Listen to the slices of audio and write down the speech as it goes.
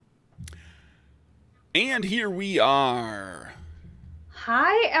And here we are.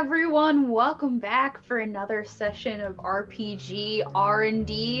 Hi everyone, welcome back for another session of RPG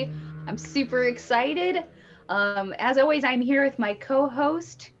R&D. I'm super excited. As always, I'm here with my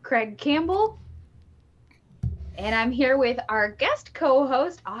co-host Craig Campbell, and I'm here with our guest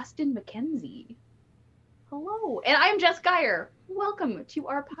co-host Austin McKenzie. Hello, and I'm Jess Geyer. Welcome to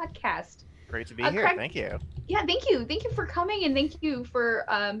our podcast. Great to be here. Craig, Thank you. yeah, thank you for coming, and thank you for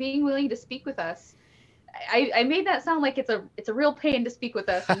being willing to speak with us. I made that sound like it's a real pain to speak with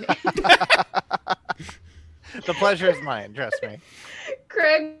us. The pleasure is mine, trust me.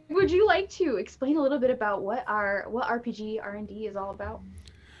 Craig, would you like to explain a little bit about what RPG R&D is all about?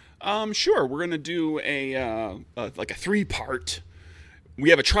 Sure. We're gonna do a three-part. We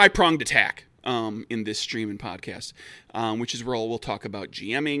have a tri-pronged attack in this stream and podcast, which is where we'll talk about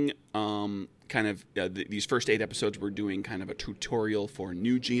GMing. These first 8 episodes, we're doing kind of a tutorial for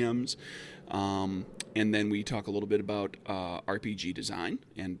new GMs. And then we talk a little bit about RPG design.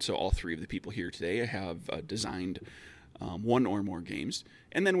 And so all 3 of the people here today have designed one or more games.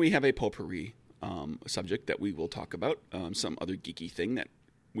 And then we have a potpourri subject that we will talk about, some other geeky thing that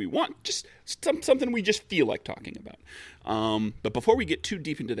we want, just something we just feel like talking about. But before we get too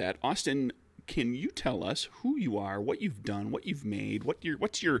deep into that, Austin, can you tell us who you are, what you've done, what you've made,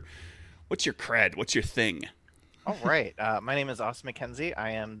 what's your cred, what's your thing? All right. My name is Austin McKenzie. I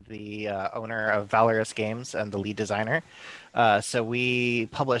am the owner of Valorous Games and the lead designer. So we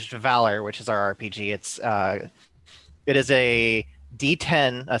published Valor, which is our RPG. It is a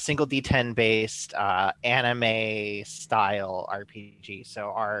single D10 based anime style RPG.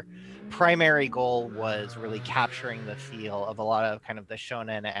 So our primary goal was really capturing the feel of a lot of kind of the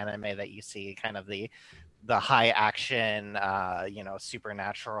shonen anime that you see, kind of the high action,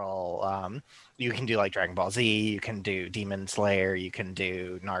 supernatural. You can do like Dragon Ball Z, you can do Demon Slayer, you can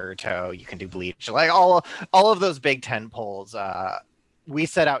do Naruto, you can do Bleach, like all of those big 10 poles. We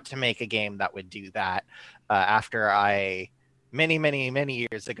set out to make a game that would do that after I many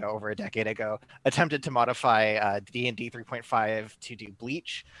years ago, over a decade ago, attempted to modify D&D 3.5 to do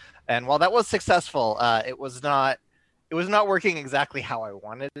Bleach, and while that was successful, it was not working exactly how I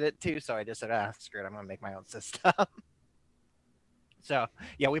wanted it to, so I just said, screw it, I'm going to make my own system. So,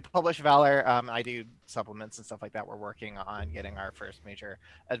 yeah, we publish Valor. I do supplements and stuff like that. We're working on getting our first major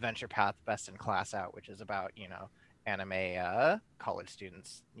adventure path, Best in Class, out, which is about, anime college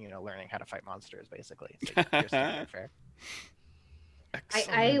students, learning how to fight monsters, basically. So your standard fare.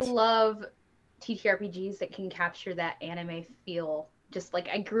 I love TTRPGs that can capture that anime feel. Just like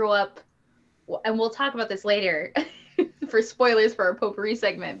I grew up, and we'll talk about this later for spoilers for our potpourri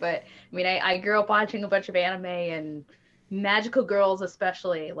segment, but I mean, I grew up watching a bunch of anime and magical girls,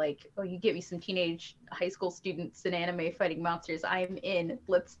 especially. Like, oh, you get me some teenage high school students in anime fighting monsters, I'm in.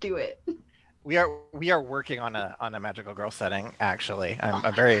 Let's do it. We are working on a magical girl setting. Actually,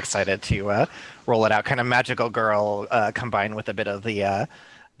 I'm very excited to roll it out. Kind of magical girl combined with a bit of the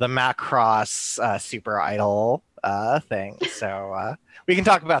Macross super idol thing. So we can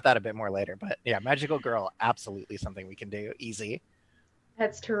talk about that a bit more later. But yeah, magical girl, absolutely something we can do. Easy.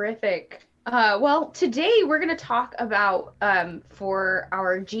 That's terrific. Well, today we're going to talk about, for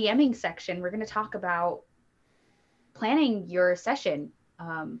our GMing section, we're going to talk about planning your session.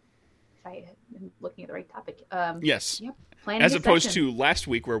 If I am looking at the right topic. Yes. Yep, as opposed to last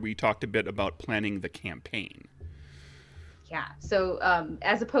week where we talked a bit about planning the campaign. Yeah. So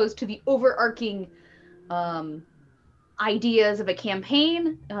as opposed to the overarching ideas of a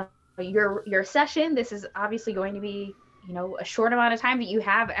campaign, your session, this is obviously going to be, a short amount of time that you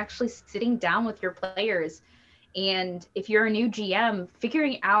have actually sitting down with your players. And if you're a new GM,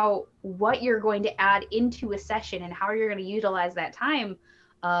 figuring out what you're going to add into a session and how you're going to utilize that time,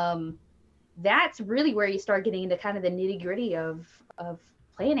 that's really where you start getting into kind of the nitty gritty of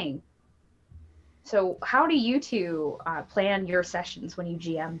planning. So how do you two plan your sessions when you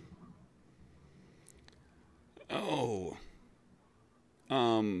GM? Oh.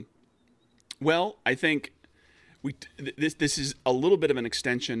 Well, I think this is a little bit of an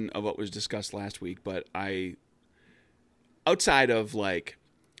extension of what was discussed last week, but outside of like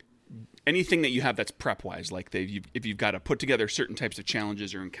anything that you have that's prep wise, like if you've got to put together certain types of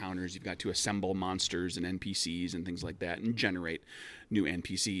challenges or encounters, you've got to assemble monsters and NPCs and things like that and generate new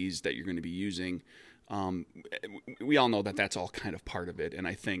NPCs that you're going to be using. We all know that that's all kind of part of it. And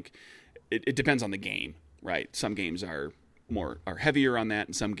I think it depends on the game, right? Some games are heavier on that,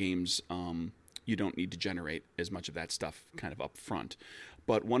 and some games, you don't need to generate as much of that stuff kind of up front.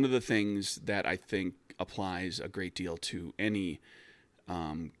 But one of the things that I think applies a great deal to any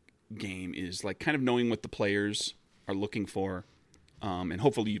game is like kind of knowing what the players are looking for, and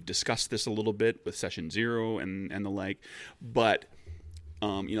hopefully you've discussed this a little bit with session 0 and the like. But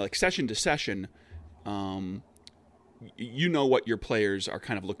like session to session, you know what your players are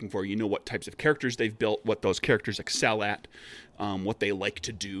kind of looking for. You know what types of characters they've built, what those characters excel at, what they like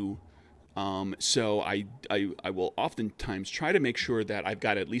to do. So I will oftentimes try to make sure that I've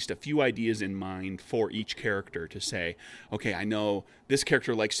got at least a few ideas in mind for each character to say, okay, I know this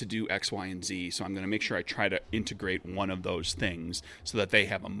character likes to do X, Y, and Z, so I'm going to make sure I try to integrate one of those things so that they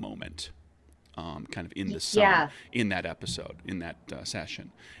have a moment. Kind of in the sun in that episode, in that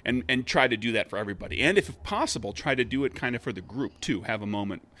session, and try to do that for everybody. And if possible, try to do it kind of for the group too. Have a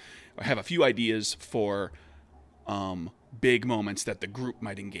moment, or have a few ideas for big moments that the group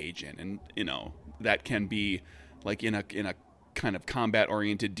might engage in, and that can be like in a kind of combat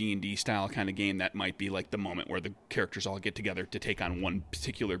oriented D&D style kind of game. That might be like the moment where the characters all get together to take on one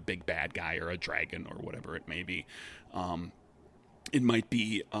particular big bad guy or a dragon or whatever it may be. It might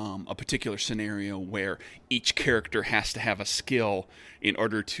be a particular scenario where each character has to have a skill in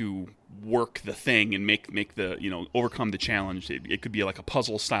order to work the thing and make the, overcome the challenge. It could be like a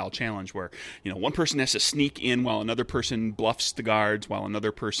puzzle style challenge where, one person has to sneak in while another person bluffs the guards, while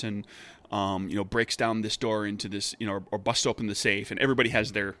another person, breaks down this door into this, or busts open the safe, and everybody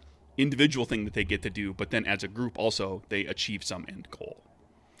has their individual thing that they get to do. But then as a group also, they achieve some end goal.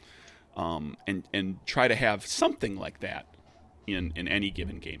 And try to have something like that in any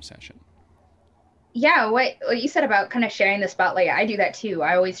given game session. Yeah, what you said about kind of sharing the spotlight, I do that too.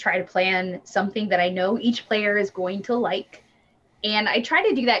 I always try to plan something that I know each player is going to like. And I try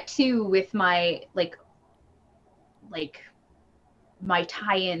to do that too with my like my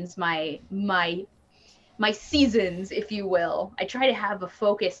tie-ins, my seasons, if you will. I try to have a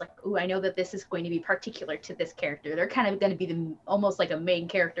focus, like, I know that this is going to be particular to this character. They're kind of going to be almost like a main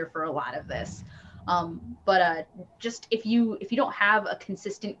character for a lot of this. But just if you don't have a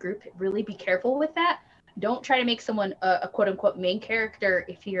consistent group, really be careful with that. Don't try to make someone a quote unquote main character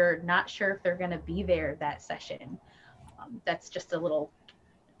if you're not sure if they're going to be there that session. That's just a little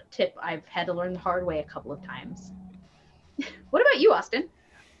tip I've had to learn the hard way a couple of times. What about you, Austin?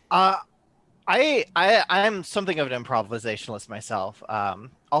 I'm something of an improvisationalist myself.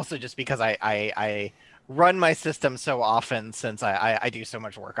 Also just because I run my system so often, since I do so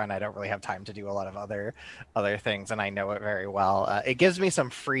much work on it, I don't really have time to do a lot of other things, and I know it very well. It gives me some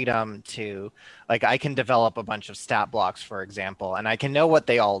freedom to, like, I can develop a bunch of stat blocks, for example, and I can know what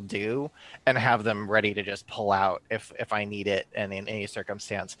they all do and have them ready to just pull out if I need it in any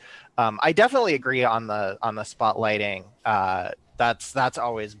circumstance. I definitely agree on the spotlighting. That's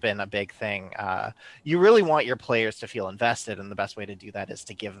always been a big thing. You really want your players to feel invested, and the best way to do that is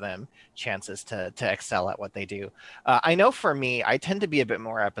to give them chances to excel at what they do. I know for me, I tend to be a bit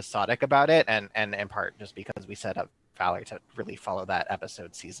more episodic about it, and in part just because we set up Valor to really follow that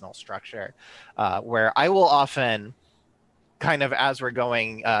episode seasonal structure, where I will often kind of, as we're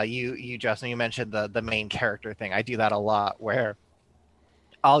going, you Justin, you mentioned the main character thing. I do that a lot, where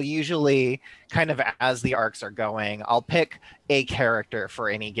I'll usually kind of, as the arcs are going, I'll pick a character for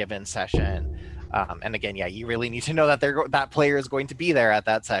any given session. And again, you really need to know that that player is going to be there at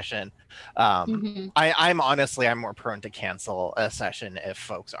that session. I'm more prone to cancel a session if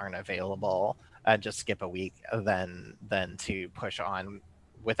folks aren't available and just skip a week than to push on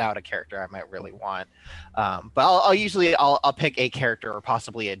without a character I might really want. But I'll pick a character or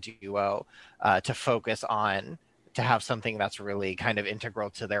possibly a duo to focus on, to have something that's really kind of integral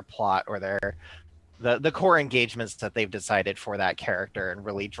to their plot or the core engagements that they've decided for that character, and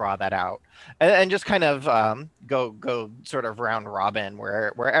really draw that out, and just kind of go sort of round robin,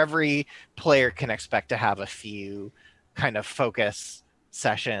 where every player can expect to have a few kind of focus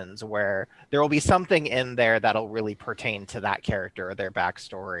sessions where there will be something in there that'll really pertain to that character or their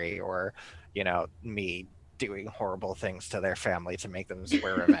backstory, or me doing horrible things to their family to make them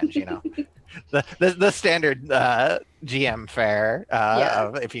swear revenge. The standard GM fare.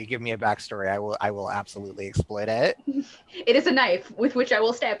 If you give me a backstory, I will absolutely exploit it. It is a knife with which I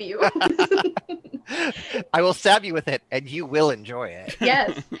will stab you. I will stab you with it, and you will enjoy it.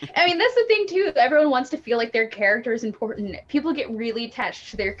 Yes. I mean, that's the thing too. Everyone wants to feel like their character is important. People get really attached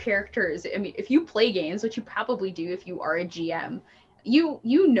to their characters. I mean, if you play games, which you probably do if you are a GM, you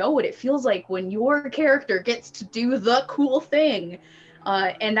know what it feels like when your character gets to do the cool thing.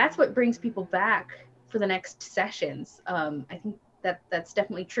 And that's what brings people back for the next sessions. I think that's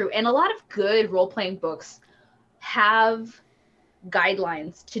definitely true. And a lot of good role-playing books have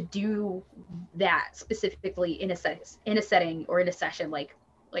guidelines to do that specifically in a setting or in a session. Like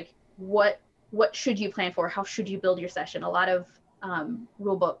what should you plan for? How should you build your session? A lot of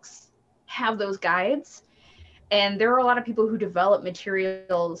rule books have those guides. And there are a lot of people who develop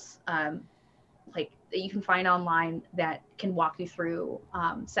materials like that you can find online that can walk you through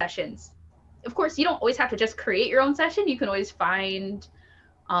sessions. Of course, you don't always have to just create your own session. You can always find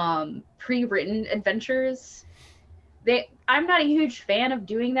pre-written adventures. I'm not a huge fan of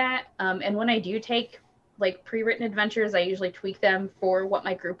doing that. And when I do take like pre-written adventures, I usually tweak them for what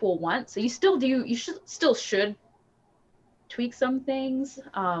my group will want. So you should tweak some things.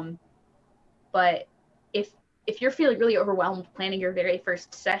 But if you're feeling really overwhelmed planning your very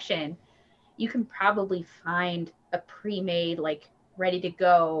first session, you can probably find a pre-made, like ready to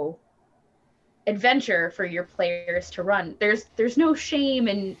go adventure for your players to run. There's no shame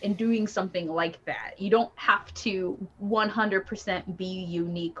in doing something like that. You don't have to 100% be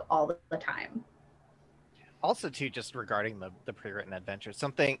unique all the time. Also, too, just regarding the pre-written adventures,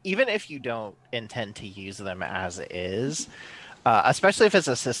 something, even if you don't intend to use them as is, especially if it's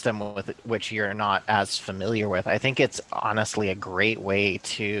a system with which you're not as familiar with, I think it's honestly a great way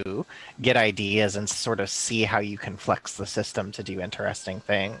to get ideas and sort of see how you can flex the system to do interesting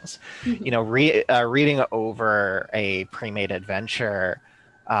things. Mm-hmm. You know, reading over a pre-made adventure,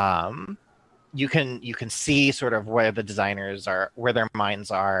 you can see sort of where the designers are, where their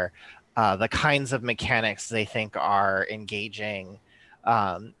minds are, the kinds of mechanics they think are engaging,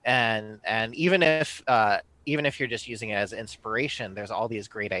 and even if you're just using it as inspiration, there's all these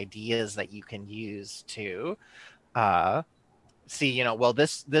great ideas that you can use to see, you know, well,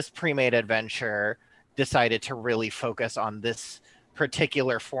 this pre-made adventure decided to really focus on this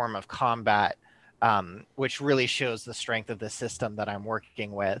particular form of combat, which really shows the strength of the system that I'm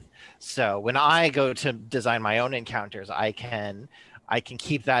working with. So when I go to design my own encounters, I can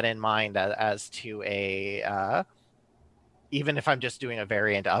keep that in mind as to a even if I'm just doing a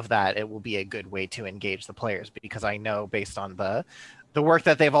variant of that, it will be a good way to engage the players, because I know based on the work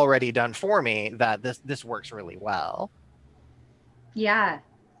that they've already done for me that this works really well. Yeah,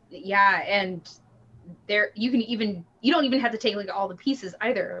 and you don't even have to take like all the pieces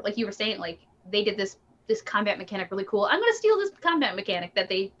either. Like you were saying, like they did this combat mechanic really cool. I'm gonna steal this combat mechanic that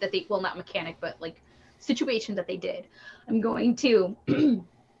they well, not mechanic, but like situation that they did. I'm going to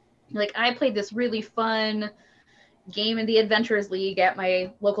like I played this really fun game in the Adventurers League at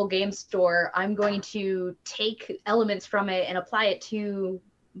my local game store. I'm going to take elements from it and apply it to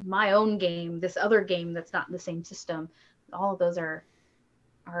my own game, this other game that's not in the same system. All of those are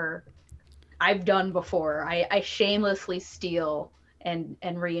I've done before. I shamelessly steal and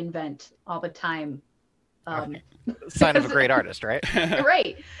reinvent all the time. Sign of a great artist, right?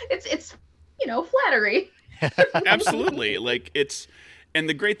 Right. It's flattery. Absolutely. Like and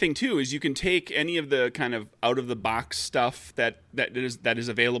the great thing too is you can take any of the kind of out of the box stuff that is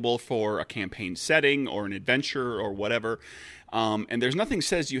available for a campaign setting or an adventure or whatever, and there's nothing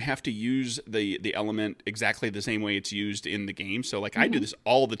says you have to use the element exactly the same way it's used in the game. So like I do this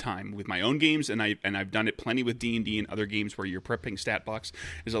all the time with my own games, and I've done it plenty with D&D and other games where you're prepping stat blocks.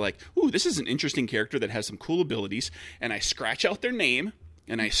 Is like, ooh, this is an interesting character that has some cool abilities, and I scratch out their name.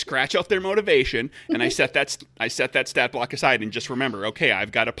 And I scratch out their motivation, and I set that stat block aside, and just remember, okay,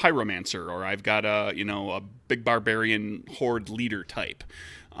 I've got a pyromancer, or I've got a big barbarian horde leader type.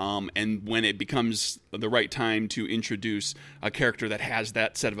 And when it becomes the right time to introduce a character that has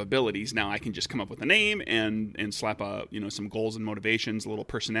that set of abilities, now I can just come up with a name and slap some goals and motivations, a little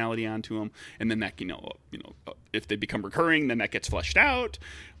personality onto them, and then that if they become recurring, then that gets fleshed out.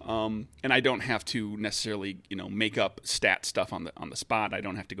 And I don't have to necessarily make up stat stuff on the spot. I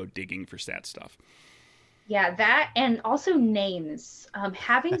don't have to go digging for stat stuff. Yeah, that, and also names.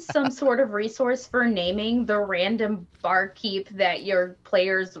 Having some sort of resource for naming the random barkeep that your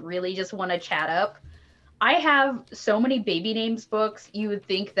players really just want to chat up. I have so many baby names books, you would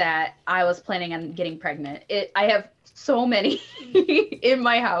think that I was planning on getting pregnant. I have so many in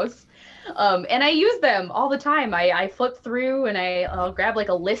my house. And I use them all the time. I flip through and I'll grab like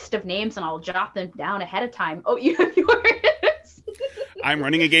a list of names and I'll jot them down ahead of time. Oh, you have yours. I'm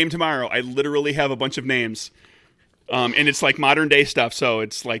running a game tomorrow. I literally have a bunch of names. And it's like modern day stuff. So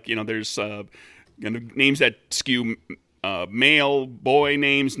it's like, there's names that skew male, boy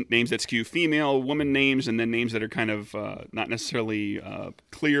names that skew female, woman names, and then names that are kind of not necessarily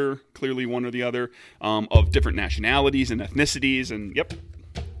clearly one or the other, of different nationalities and ethnicities. And yep.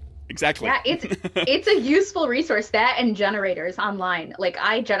 Exactly. Yeah, it's a useful resource, that and generators online. Like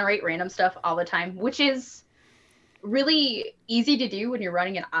I generate random stuff all the time, which is really easy to do when you're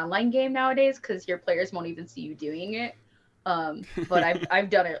running an online game nowadays because your players won't even see you doing it. But I've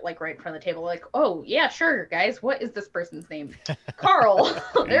done it like right in front of the table, like, oh yeah, sure, guys, what is this person's name? Carl.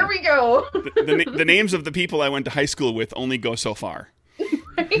 There we go. The names of the people I went to high school with only go so far.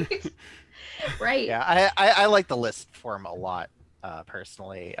 Right? Right. Yeah, I like the list form a lot,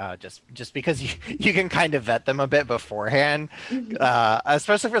 personally, just because you can kind of vet them a bit beforehand, Mhm.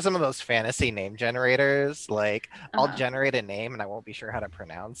 especially for some of those fantasy name generators. Like, I'll Uh-huh. generate a name and I won't be sure how to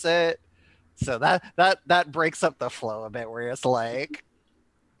pronounce it, so that breaks up the flow a bit. Where it's like,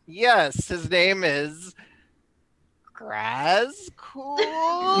 yes, his name is Cool.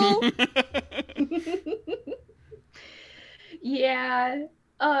 Yeah.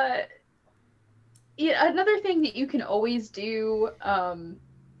 Uh, yeah, another thing that you can always do,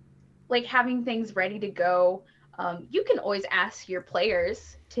 like having things ready to go, you can always ask your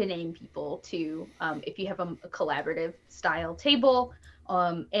players to name people too, if you have a collaborative style table.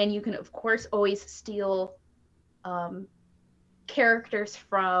 And you can, of course, always steal um, characters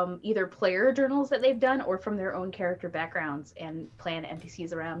from either player journals that they've done or from their own character backgrounds and plan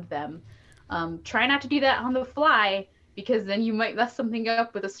NPCs around them. Try not to do that on the fly because then you might mess something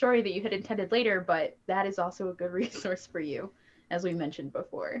up with a story that you had intended later, but that is also a good resource for you, as we mentioned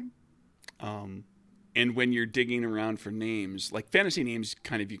before. And when you're digging around for names, like fantasy names,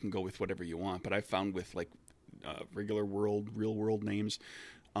 kind of you can go with whatever you want. But I found with like regular world, real world names,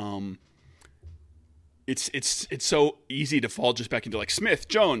 um, it's so easy to fall just back into like Smith,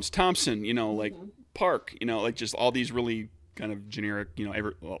 Jones, Thompson, like Mm-hmm. Park, like just all these really kind of generic,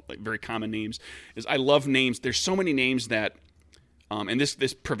 like very common names. Is I love names. There's so many names that, and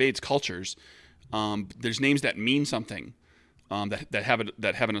this pervades cultures. There's names that mean something. That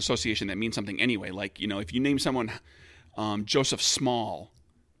have an association that means something anyway. Like if you name someone Joseph Small,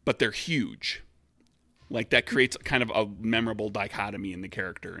 but they're huge, like that creates kind of a memorable dichotomy in the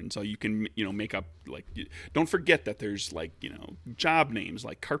character, and so you can make up like don't forget that there's like job names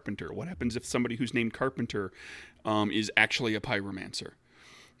like Carpenter. What happens if somebody who's named Carpenter is actually a pyromancer?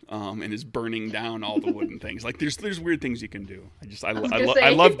 And is burning down all the wooden things. Like there's weird things you can do. I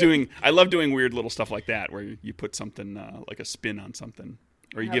love doing weird little stuff like that where you put something like a spin on something,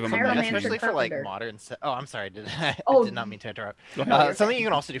 or you give them a Pyromancer nice name. Especially for like Carpenter. modern. Oh, I'm sorry. I Oh, did not mean to interrupt. Go ahead. Something you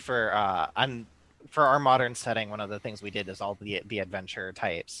can also do for our modern setting. One of the things we did is all the adventure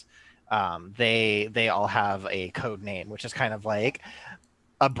types. They all have a code name, which is kind of like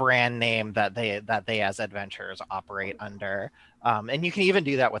a brand name that they as adventurers operate under. And you can even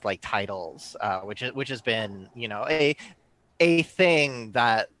do that with like titles, which has been a thing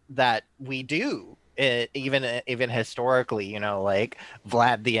that we do. Even historically, like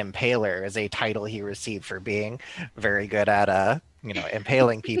Vlad the Impaler is a title he received for being very good at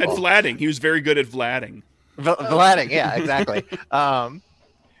impaling At people. Vlading, he was very good at Vlading. Vlading, yeah, exactly.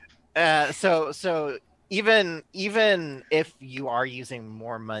 So even if you are using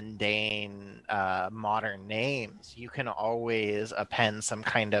more mundane modern names, you can always append some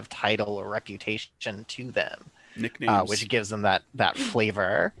kind of title or reputation to them, Nicknames, which gives them that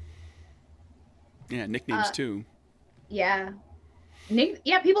flavor. yeah, nicknames too. Yeah.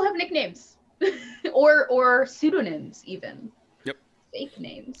 Yeah, people have nicknames. or pseudonyms even. Yep. Fake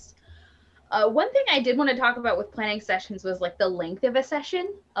names. One thing I did want to talk about with planning sessions was like the length of a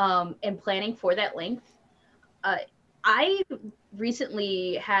session, and planning for that length. I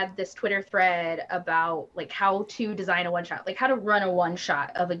recently had this Twitter thread about like how to design a one shot, like how to run a one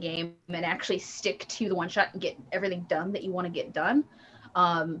shot of a game and actually stick to the one shot and get everything done that you want to get done.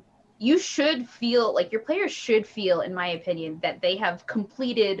 You should feel like your players should feel, in my opinion, that they have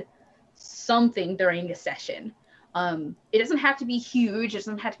completed something during a session. It doesn't have to be huge. It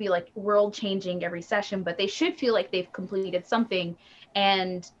doesn't have to be like world changing every session, but they should feel like they've completed something.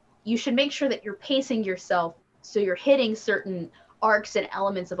 And you should make sure that you're pacing yourself so you're hitting certain arcs and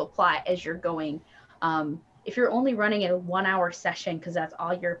elements of a plot as you're going. If you're only running a 1 hour session because that's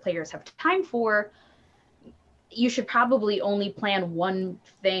all your players have time for, you should probably only plan one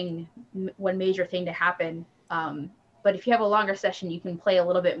major thing to happen. But if you have a longer session, you can play a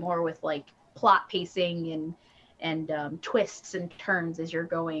little bit more with like plot pacing and twists and turns as you're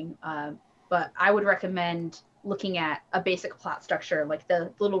going. But I would recommend looking at a basic plot structure, like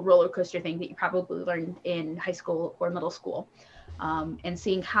the little roller coaster thing that you probably learned in high school or middle school, and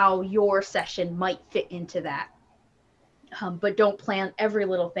seeing how your session might fit into that. But don't plan every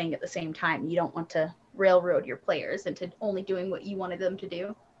little thing at the same time. You don't want to railroad your players into only doing what you wanted them to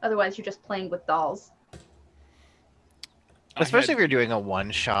do. Otherwise, you're just playing with dolls. Especially if you're doing a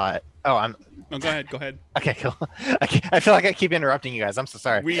one shot. Oh, Oh, go ahead. okay. Cool. I feel like I keep interrupting you guys. I'm so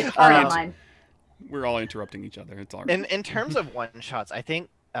sorry. We're all interrupting each other. It's all right. In terms of one shots, I think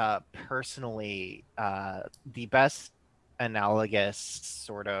personally the best analogous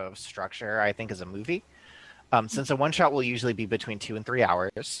sort of structure I think is a movie. Since a one shot will usually be between 2 and 3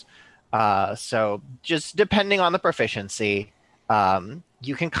 hours. So just depending on the proficiency,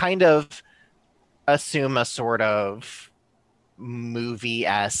 you can kind of assume a sort of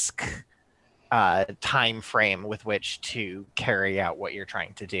movie-esque time frame with which to carry out what you're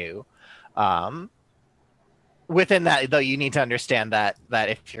trying to do. Within that, though, you need to understand that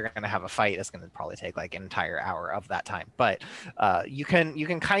if you're going to have a fight, it's going to probably take like an entire hour of that time. But you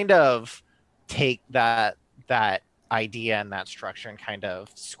can kind of take that idea and that structure and kind of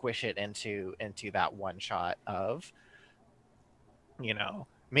squish it into that one shot of, you know,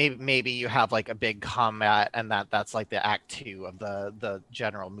 maybe you have like a big combat, and that's like the act 2 of the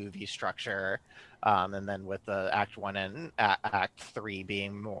general movie structure, and then with the act 1 and act 3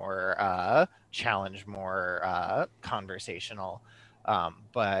 being more challenge, more conversational,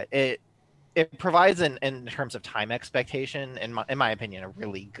 but it provides in terms of time expectation, in my opinion, a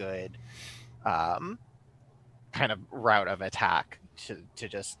really good kind of route of attack to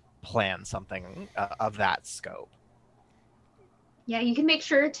just plan something of that scope. Yeah, you can make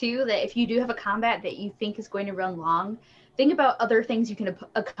sure too that if you do have a combat that you think is going to run long, think about other things you can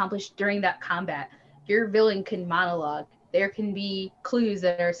accomplish during that combat. Your villain can monologue. There can be clues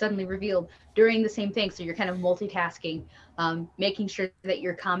that are suddenly revealed during the same thing. So you're kind of multitasking, making sure that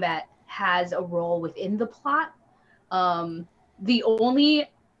your combat has a role within the plot.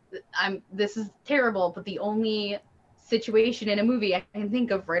 This is terrible, but the only situation in a movie I can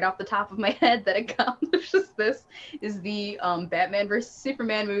think of right off the top of my head that accomplishes this is the Batman versus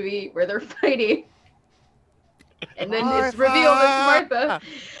Superman movie where they're fighting, and then it's revealed it's Martha.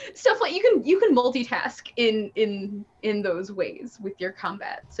 Stuff like you can multitask in those ways with your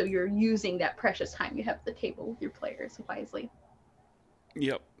combat, so you're using that precious time you have at the table with your players wisely.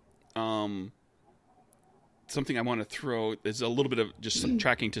 Yep. Something I want to throw is a little bit of just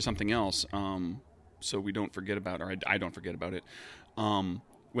tracking to something else, so we don't forget about, or I don't forget about it.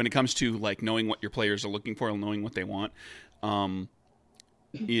 When it comes to like knowing what your players are looking for and knowing what they want,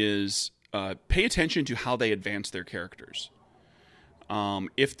 is pay attention to how they advance their characters.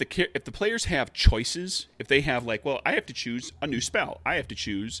 If the players have choices, if they have like, well, I have to choose a new spell, I have to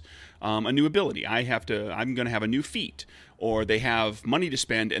choose a new ability, I'm going to have a new feat, or they have money to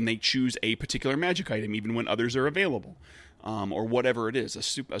spend and they choose a particular magic item even when others are available, or whatever it is, a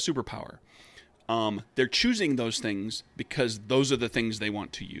superpower. They're choosing those things because those are the things they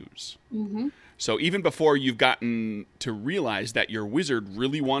want to use. Mm-hmm. So even before you've gotten to realize that your wizard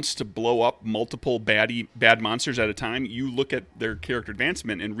really wants to blow up multiple bad monsters at a time, you look at their character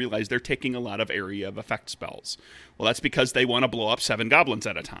advancement and realize they're taking a lot of area of effect spells. Well, that's because they want to blow up 7 goblins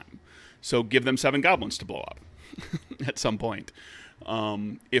at a time. So give them 7 goblins to blow up at some point.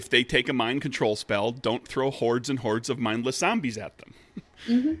 If they take a mind control spell, don't throw hordes and hordes of mindless zombies at them.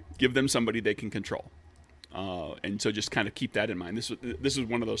 Mm-hmm. Give them somebody they can control. And so just kind of keep that in mind. This was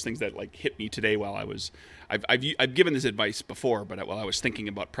one of those things that like hit me today while I was. I've given this advice before, but while I was thinking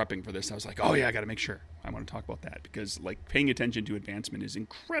about prepping for this, I was like, oh yeah, I got to make sure I want to talk about that, because like paying attention to advancement is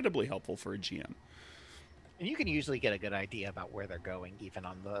incredibly helpful for a GM. And you can usually get a good idea about where they're going even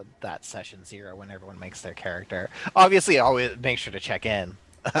on that session 0 when everyone makes their character. Obviously, always make sure to check in,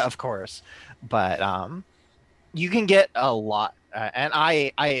 of course, but you can get a lot. And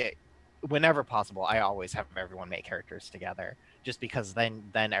I, whenever possible, I always have everyone make characters together, just because then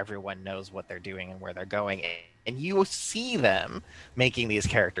everyone knows what they're doing and where they're going, and you will see them making these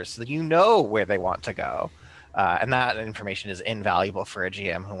characters, so that you know where they want to go. And that information is invaluable for a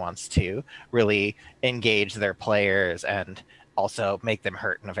GM who wants to really engage their players and also make them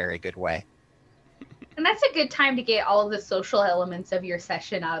hurt in a very good way. And that's a good time to get all of the social elements of your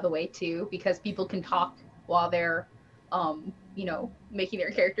session out of the way too, because people can talk while they're making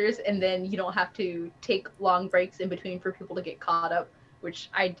their characters, and then you don't have to take long breaks in between for people to get caught up, which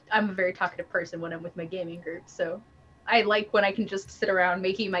I'm a very talkative person when I'm with my gaming group, so I like when I can just sit around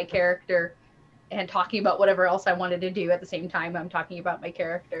making my character and talking about whatever else I wanted to do at the same time I'm talking about my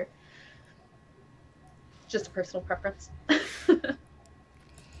character. Just a personal preference.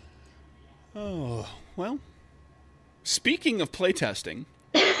 Oh, well, speaking of playtesting,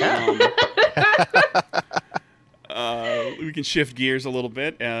 we can shift gears a little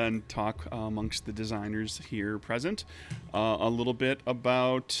bit and talk amongst the designers here present a little bit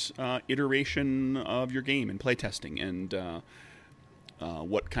about iteration of your game and playtesting, and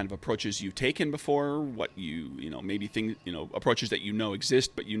what kind of approaches you've taken before, what maybe things, approaches that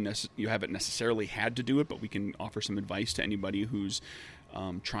exist, but you haven't necessarily had to do it, but we can offer some advice to anybody who's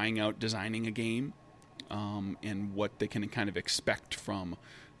trying out designing a game, and what they can kind of expect from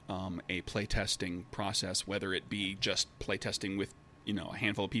a playtesting process, whether it be just playtesting with a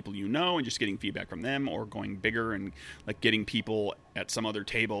handful of people and just getting feedback from them, or going bigger and like getting people at some other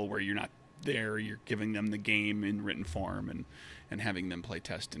table where you're not there, you're giving them the game in written form and having them play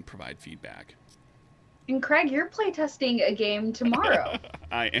test and provide feedback. And Craig, you're playtesting a game tomorrow.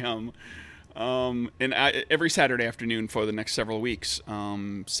 I am. Every Saturday afternoon for the next several weeks.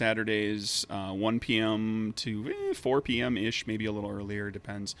 Saturdays, 1 p.m. to 4 p.m. ish, maybe a little earlier,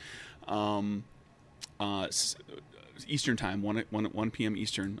 depends. Eastern time, 1 p.m.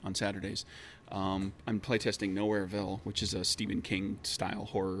 Eastern on Saturdays. I'm playtesting Nowhereville, which is a Stephen King style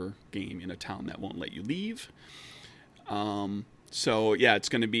horror game in a town that won't let you leave. So yeah, it's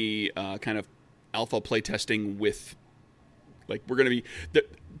going to be kind of alpha playtesting with, like, we're going to be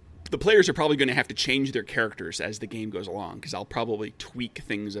the players are probably going to have to change their characters as the game goes along, because I'll probably tweak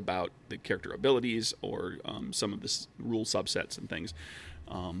things about the character abilities or some of the rule subsets and things.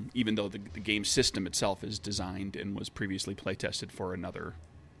 Even though the game system itself is designed and was previously playtested for another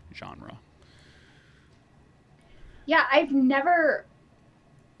genre. Yeah, I've never,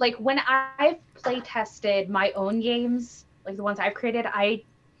 like, when I've playtested my own games, like the ones I've created,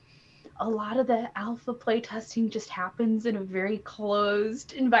 a lot of the alpha playtesting just happens in a very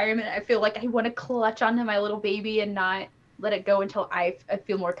closed environment. I feel like I want to clutch onto my little baby and not let it go until I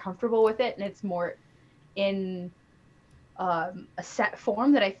feel more comfortable with it, and it's more in a set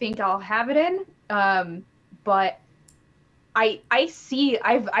form that I think I'll have it in. But I see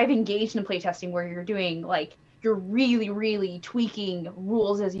I've engaged in playtesting where you're doing, like, you're really tweaking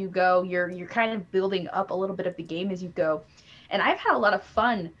rules as you go. You're kind of building up a little bit of the game as you go, and I've had a lot of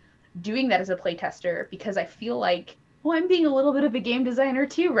fun doing that as a playtester, because I feel like, well, I'm being a little bit of a game designer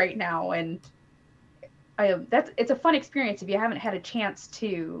too right now, and it's a fun experience. If you haven't had a chance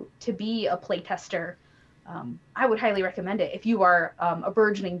to be a playtester, I would highly recommend it. If you are a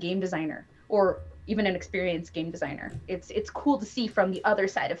burgeoning game designer or even an experienced game designer, it's cool to see from the other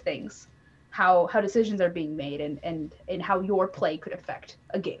side of things how decisions are being made and how your play could affect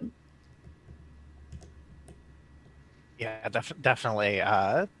a game. Yeah, definitely.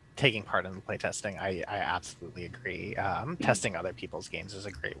 Taking part in the playtesting, I absolutely agree. Testing other people's games is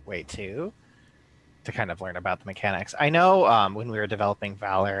a great way to kind of learn about the mechanics. I know when we were developing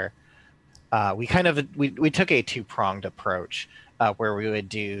Valor, we took a two-pronged approach where we would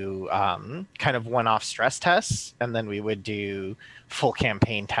do kind of one-off stress tests, and then we would do full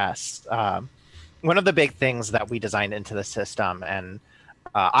campaign tests. One of the big things that we designed into the system, and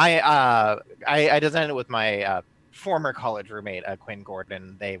I designed it with my former college roommate, Quinn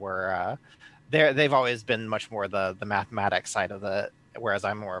Gordon. They've always been much more the mathematics side of it, whereas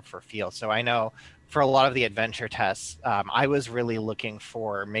I'm more for feel. So I know for a lot of the adventure tests, I was really looking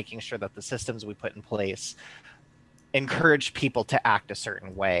for making sure that the systems we put in place encourage people to act a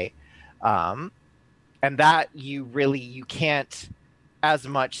certain way, and that you can't as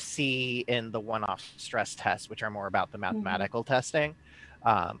much see in the one-off stress tests, which are more about the mathematical testing.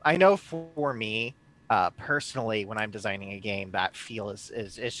 I know for me, personally, when I'm designing a game, that feel is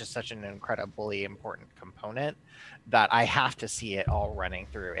just such an incredibly important component that I have to see it all running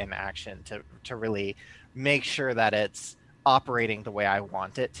through in action to really make sure that it's operating the way I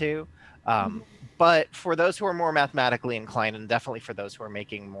want it to. But for those who are more mathematically inclined, and definitely for those who are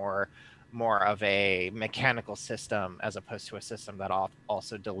making more of a mechanical system as opposed to a system that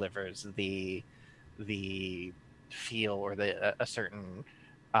also delivers the feel or a certain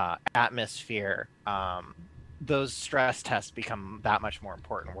atmosphere, those stress tests become that much more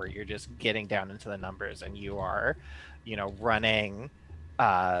important, where you're just getting down into the numbers and you are, running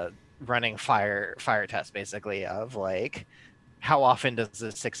fire tests, basically, of like, how often does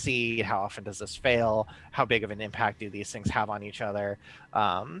this succeed? How often does this fail? How big of an impact do these things have on each other?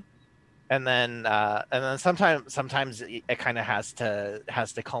 And then sometimes it kind of has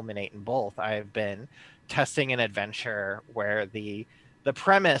to culminate in both. I've been testing an adventure where the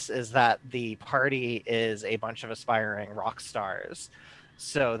premise is that the party is a bunch of aspiring rock stars.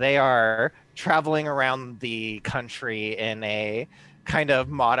 So they are traveling around the country in a kind of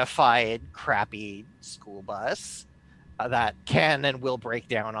modified, crappy school bus that can and will break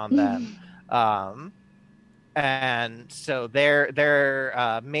down on them. And so their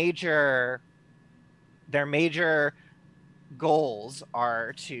major goals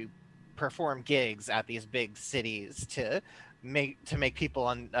are to perform gigs at these big cities to make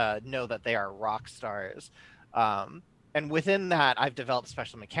people know that they are rock stars. And within that, I've developed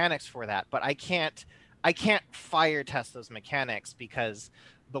special mechanics for that, but I can't fire test those mechanics, because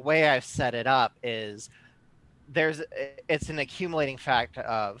the way I've set it up is it's an accumulating fact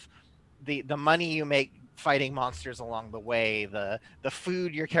of the money you make fighting monsters along the way, the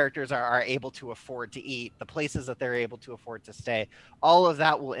food your characters are able to afford to eat, the places that they're able to afford to stay. All of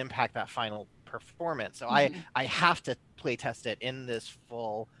that will impact that final performance. So I have to play test it in this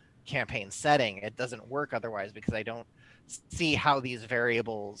full campaign setting. It doesn't work otherwise, because I don't see how these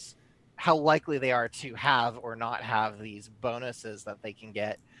variables how likely they are to have or not have these bonuses that they can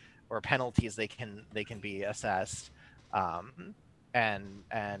get, or penalties they can be assessed, and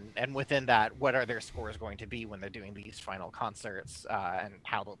within that, what are their scores going to be when they're doing these final concerts, and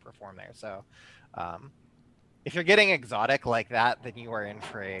how they'll perform there. So if you're getting exotic like that, then you are in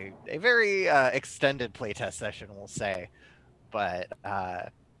for a very extended playtest session, we'll say. But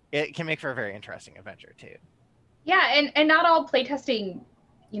it can make for a very interesting adventure too. Yeah, and not all playtesting,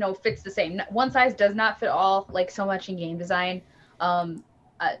 fits the same. One size does not fit all, like so much in game design.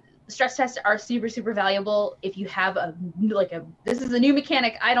 Stress tests are super, super valuable if you have this is a new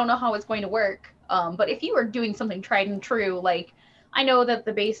mechanic, I don't know how it's going to work. But if you are doing something tried and true, like I know that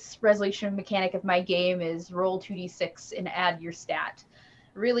the base resolution mechanic of my game is roll 2d6 and add your stat.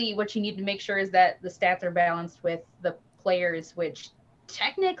 Really, what you need to make sure is that the stats are balanced with the players, which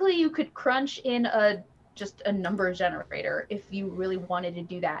technically you could crunch in just a number generator if you really wanted to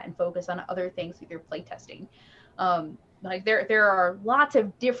do that and focus on other things with your playtesting. Like there are lots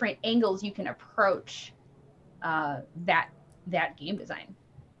of different angles you can approach that game design.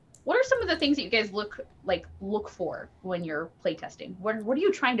 What are some of the things that you guys look for when you're playtesting? What are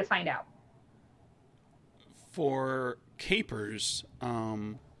you trying to find out? For Capers,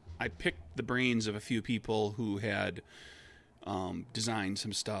 I picked the brains of a few people who had designed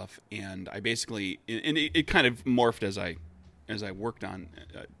some stuff, and I basically, and it kind of morphed as I worked on.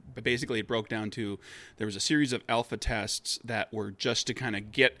 But basically, it broke down to there was a series of alpha tests that were just to kind of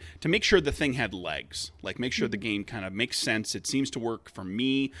to make sure the thing had legs, like make sure the game kind of makes sense. It seems to work for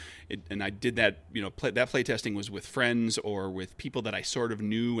me, and I did that. That play testing was with friends or with people that I sort of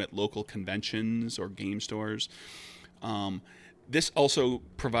knew at local conventions or game stores. This also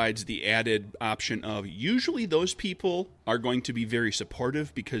provides the added option of usually those people are going to be very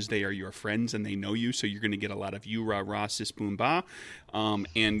supportive because they are your friends and they know you, so you're going to get a lot of you, rah, rah, sis, boom, ba.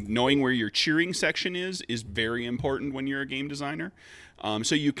 And knowing where your cheering section is very important when you're a game designer.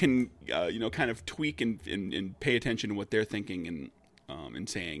 So you can, kind of tweak and pay attention to what they're thinking and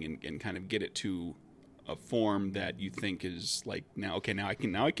saying and kind of get it to a form that you think is like, now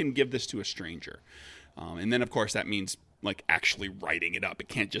I can give this to a stranger. And then, of course, that means like actually writing it up. It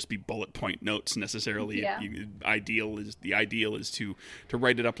can't just be bullet point notes necessarily. Yeah. The ideal is to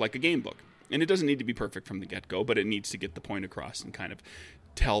write it up like a game book. And it doesn't need to be perfect from the get-go, but it needs to get the point across and kind of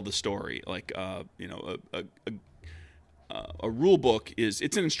tell the story. Like a rule book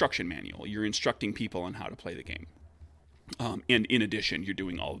it's an instruction manual. You're instructing people on how to play the game. And in addition, you're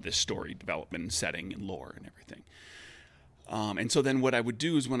doing all of this story development and setting and lore and everything. And so then what I would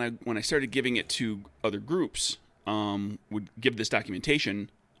do is when I started giving it to other groups, would give this documentation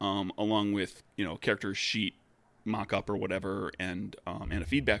along with character sheet mock-up or whatever and a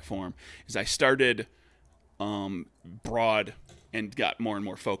feedback form, is I started broad and got more and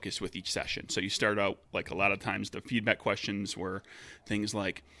more focused with each session. So you start out, like a lot of times the feedback questions were things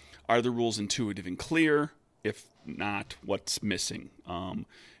like, are the rules intuitive and clear? If not, what's missing? Are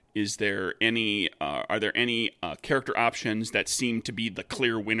there any character options that seem to be the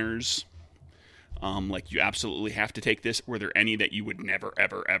clear winners? Like you absolutely have to take this. Were there any that you would never,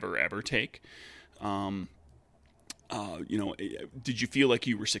 ever, ever, ever take? Did you feel like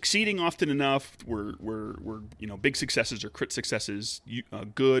you were succeeding often enough? Were big successes or crit successes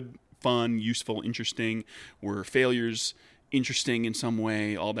good, fun, useful, interesting? Were failures interesting in some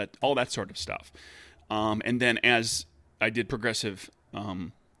way? All that sort of stuff. And then as I did progressive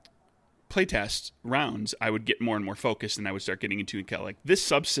playtest rounds, I would get more and more focused, and I would start getting into kind of like this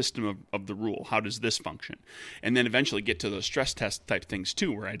subsystem of the rule. How does this function? And then eventually get to those stress test type things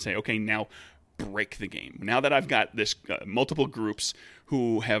too, where I'd say, okay, now break the game. Now that I've got this multiple groups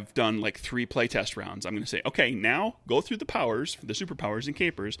who have done like 3 playtest rounds, I'm going to say, okay, now go through the powers, the superpowers and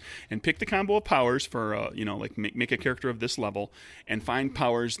capers, and pick the combo of powers for make a character of this level, and find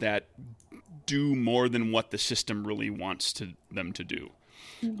powers that do more than what the system really wants them to do.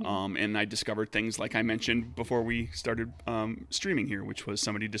 Mm-hmm. And I discovered things like I mentioned before we started streaming here, which was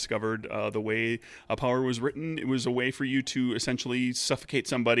somebody discovered the way a power was written. It was a way for you to essentially suffocate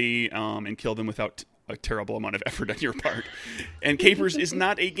somebody and kill them without a terrible amount of effort on your part. And Capers is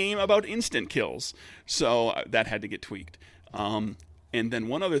not a game about instant kills, so that had to get tweaked. And then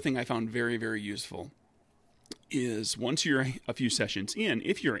one other thing I found very, very useful is once you're a few sessions in,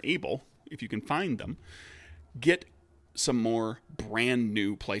 if you can find them, get some more brand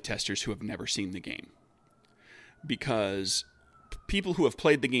new playtesters who have never seen the game. Because people who have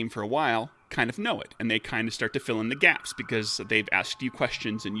played the game for a while kind of know it, and they kind of start to fill in the gaps because they've asked you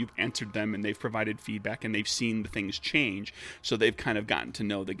questions and you've answered them and they've provided feedback and they've seen the things change, so they've kind of gotten to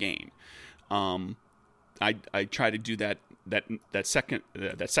know the game. I try to do that that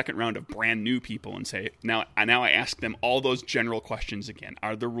second round of brand new people and say, now I ask them all those general questions again.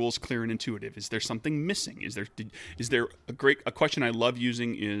 Are the rules clear and intuitive? Is there something missing? Is there a question I love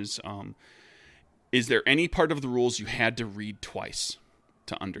using is there any part of the rules you had to read twice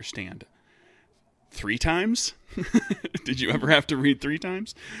to understand? 3 times? Did you ever have to read 3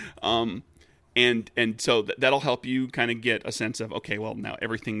 times? And so that'll help you kind of get a sense of, okay, well, now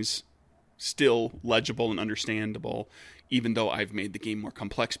everything's still legible and understandable, even though I've made the game more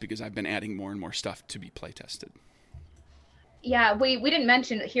complex because I've been adding more and more stuff to be play tested. Yeah, we didn't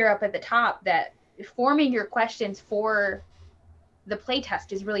mention here up at the top that forming your questions for the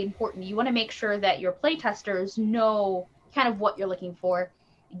playtest is really important. You want to make sure that your playtesters know kind of what you're looking for.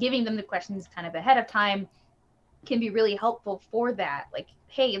 Giving them the questions kind of ahead of time can be really helpful for that. Like,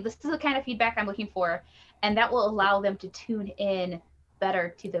 hey, this is the kind of feedback I'm looking for, and that will allow them to tune in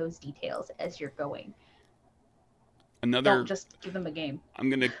better to those details as you're going. Don't just give them a game. I'm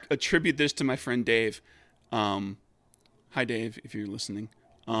going to attribute this to my friend Dave. Hi, Dave, if you're listening.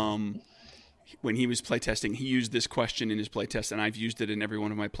 When he was playtesting, he used this question in his playtest, and I've used it in every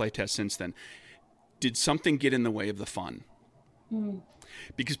one of my playtests since then. Did something get in the way of the fun?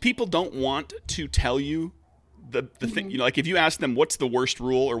 Because people don't want to tell you the thing, like if you ask them what's the worst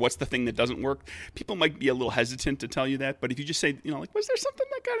rule or what's the thing that doesn't work, people might be a little hesitant to tell you that. But if you just say, like, was there something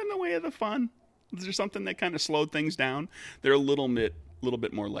that got in the way of the fun? Was there something that kind of slowed things down? They're a little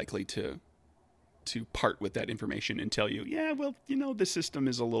bit more likely to part with that information and tell you, yeah, well, this system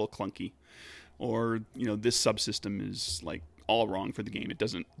is a little clunky, or this subsystem is like all wrong for the game. It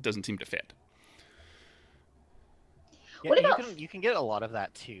doesn't seem to fit. Yeah, you can get a lot of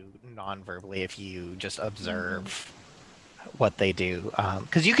that too non-verbally if you just observe what they do,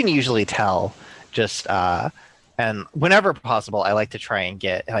 because you can usually tell just and whenever possible I like to try and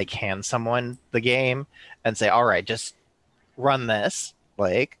hand someone the game and say, all right, just run this,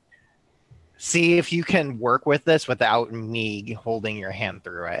 like see if you can work with this without me holding your hand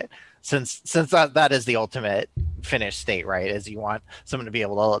through it, since that is the ultimate finished state, right? Is you want someone to be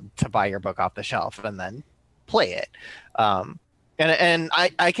able to buy your book off the shelf and then play it. And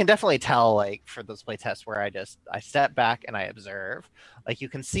I can definitely tell, like, for those play tests where I step back and I observe, like, you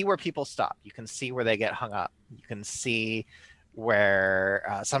can see where people stop, you can see where they get hung up, you can see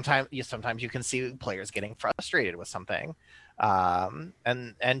where sometimes you can see players getting frustrated with something, and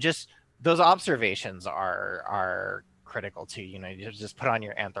just those observations are critical too. You just put on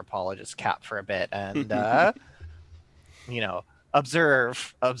your anthropologist cap for a bit and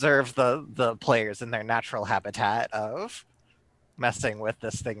observe the players in their natural habitat of messing with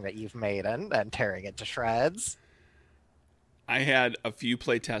this thing that you've made and tearing it to shreds. I had a few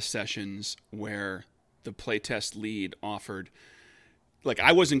playtest sessions where the playtest lead offered, like,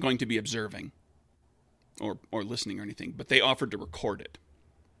 I wasn't going to be observing or listening or anything, but they offered to record it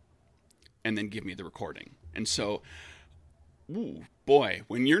and then give me the recording. And so, ooh, boy,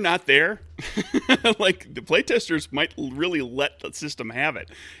 when you're not there, like, the playtesters might really let the system have it,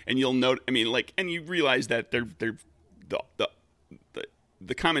 and you'll note. I mean, like, and you realize that the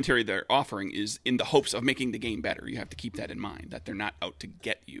commentary they're offering is in the hopes of making the game better. You have to keep that in mind, that they're not out to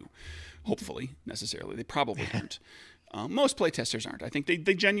get you. Hopefully, necessarily, they probably aren't. Most playtesters aren't. I think they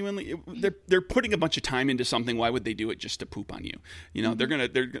genuinely they're putting a bunch of time into something. Why would they do it just to poop on you?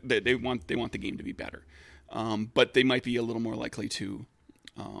 They want the game to be better. But they might be a little more likely to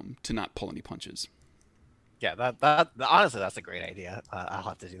not pull any punches. Yeah, that honestly, that's a great idea. I'll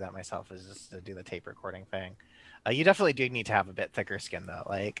have to do that myself, is just to do the tape recording thing. You definitely do need to have a bit thicker skin, though.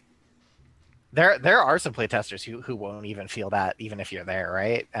 Like, there are some playtesters who won't even feel that, even if you're there,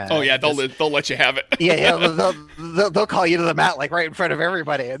 right? Oh yeah, they'll let you have it. yeah, they'll call you to the mat, like, right in front of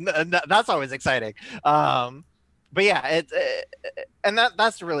everybody, and that's always exciting. But yeah,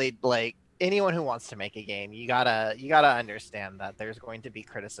 that's really, like, anyone who wants to make a game, you gotta understand that there's going to be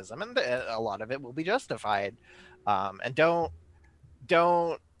criticism, and a lot of it will be justified. And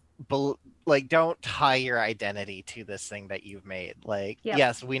don't tie your identity to this thing that you've made. Like, yep.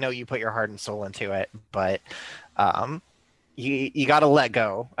 Yes, we know you put your heart and soul into it, but you got to let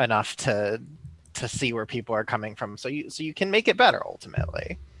go enough to see where people are coming from, so you can make it better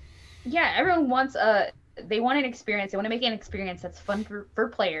ultimately. Yeah, everyone wants they want an experience. They want to make an experience that's fun for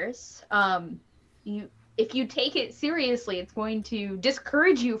players. If you take it seriously, it's going to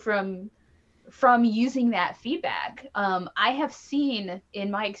discourage you from using that feedback. I have seen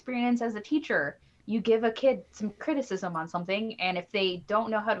in my experience as a teacher, you give a kid some criticism on something, and if they don't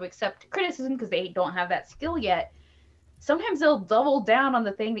know how to accept criticism because they don't have that skill yet, sometimes they'll double down on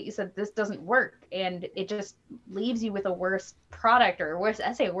the thing that you said, this doesn't work, and it just leaves you with a worse product or a worse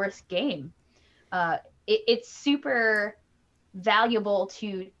essay, a worse game. It's super valuable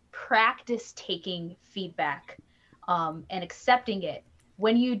to practice taking feedback and accepting it.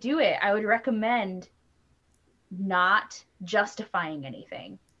 When you do it, I would recommend not justifying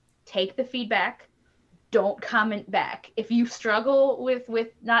anything. Take the feedback, don't comment back. If you struggle with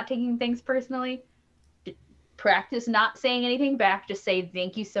not taking things personally, practice not saying anything back. Just say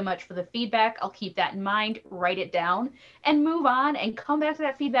thank you so much for the feedback. I'll keep that in mind, write it down, and move on, and come back to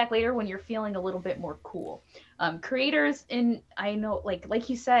that feedback later when you're feeling a little bit more cool. Creators, and I know, like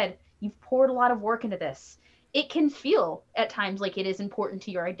you said, you've poured a lot of work into this. It can feel at times like it is important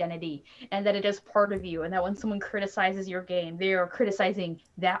to your identity and that it is part of you, and that when someone criticizes your game, they are criticizing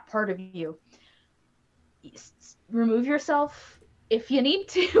that part of you. Remove yourself if you need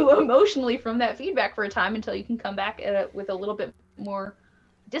to emotionally from that feedback for a time until you can come back at it with a little bit more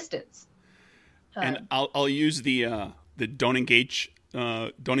distance. And I'll use the don't engage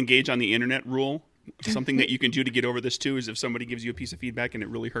on the internet rule. Something that you can do to get over this too is if somebody gives you a piece of feedback and it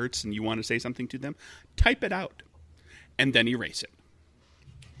really hurts and you want to say something to them, type it out and then erase it.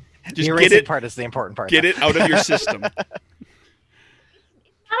 Just the erasing part is the important part. Get it out of your system. Not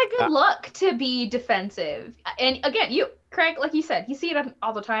a good look to be defensive. And again, Craig, like you said, you see it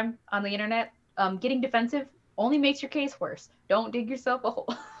all the time on the internet. Getting defensive only makes your case worse. Don't dig yourself a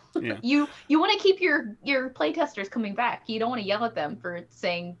hole. Yeah. You want to keep your playtesters coming back. You don't want to yell at them for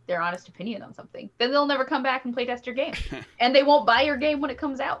saying their honest opinion on something. Then they'll never come back and playtest your game. And they won't buy your game when it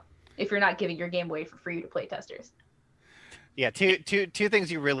comes out if you're not giving your game away for free to playtesters. Yeah, two things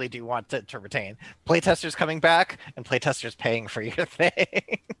you really do want to retain. Playtesters coming back and playtesters paying for your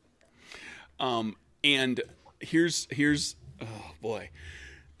thing. And here's oh boy.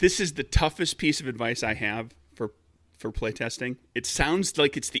 This is the toughest piece of advice I have for playtesting. It sounds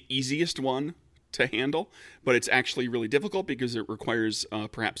like it's the easiest one to handle, but it's actually really difficult because it requires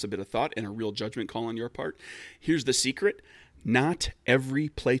perhaps a bit of thought and a real judgment call on your part. Here's the secret. Not every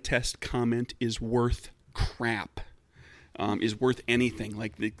playtest comment is worth crap, is worth anything.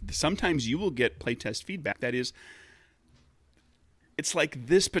 Like sometimes you will get playtest feedback that is, it's like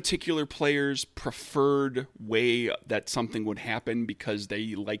this particular player's preferred way that something would happen because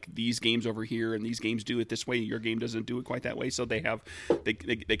they like these games over here and these games do it this way. Your game doesn't do it quite that way. So they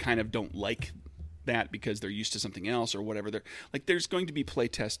kind of don't like that because they're used to something else or whatever. There's going to be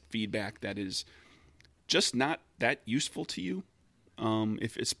playtest feedback that is just not that useful to you.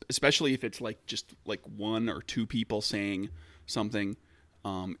 Especially if it's just one or two people saying something,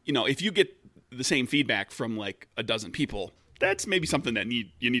 if you get the same feedback from a dozen people, that's maybe something that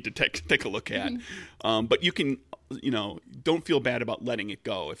you need to take a look at. Mm-hmm. But you can, don't feel bad about letting it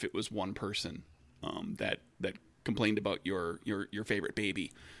go if it was one person that complained about your favorite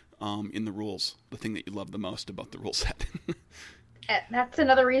baby in the rules, the thing that you love the most about the rule set. That's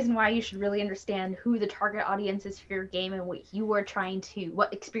another reason why you should really understand who the target audience is for your game and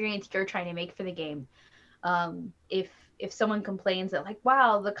what experience you're trying to make for the game. If someone complains that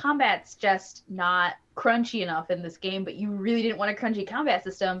wow, the combat's just not crunchy enough in this game, but you really didn't want a crunchy combat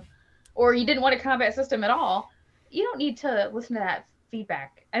system, or you didn't want a combat system at all, you don't need to listen to that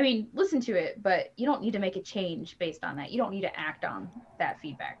feedback. I mean, listen to it, but you don't need to make a change based on that. You don't need to act on that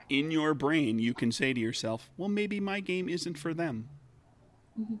feedback. In your brain, you can say to yourself, well, maybe my game isn't for them.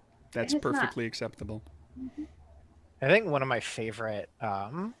 Mm-hmm. That's perfectly acceptable. Mm-hmm. I think one of my favorite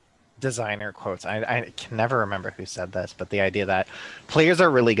designer quotes, I can never remember who said this, but the idea that players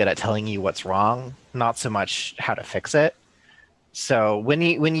are really good at telling you what's wrong, not so much how to fix it. So when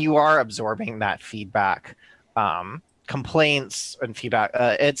you are absorbing that feedback, complaints and feedback,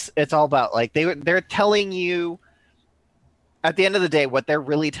 it's all about they're telling you, at the end of the day, what they're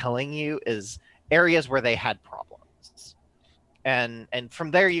really telling you is areas where they had problems, and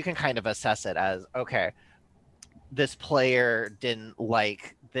from there you can kind of assess it as, okay, this player didn't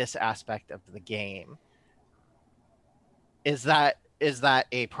like this aspect of the game. Is that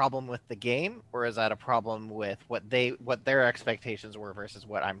a problem with the game, or is that a problem with what their expectations were versus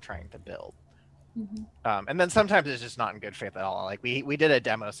what I'm trying to build? Mm-hmm. And then sometimes it's just not in good faith at all. We did a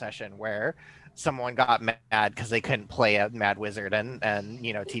demo session where someone got mad because they couldn't play a Mad Wizard and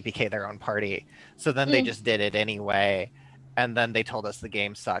TPK their own party. So then they just did it anyway, and then they told us the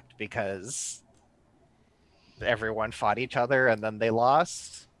game sucked because everyone fought each other and then they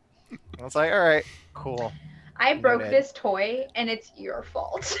lost. I was like, all right, cool. I broke this toy and it's your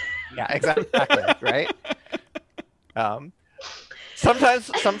fault. Yeah, exactly. Right.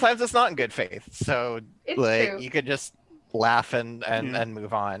 Sometimes it's not in good faith. So it's true. You could just laugh and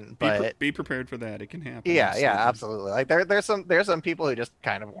move on. But be prepared for that. It can happen. Yeah, absolutely. There's some people who just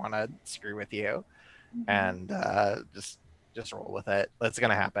kind of want to screw with you, and just roll with it. That's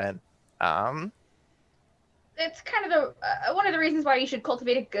gonna happen. it's kind of the one of the reasons why you should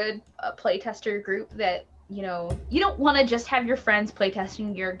cultivate a good playtester group that, you know, you don't want to just have your friends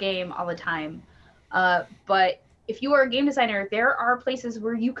playtesting your game all the time. But if you are a game designer, there are places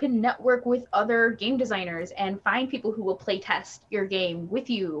where you can network with other game designers and find people who will playtest your game with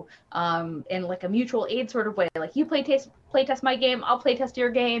you, in like a mutual aid sort of way. Like you playtest my game, I'll playtest your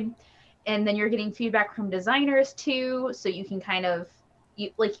game, and then you're getting feedback from designers too, so you can kind of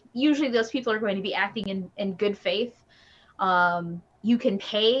usually those people are going to be acting in good faith. You can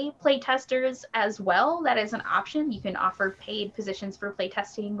pay playtesters as well. That is an option. You can offer paid positions for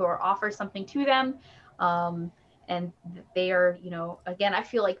playtesting or offer something to them. And they are, you know, again, I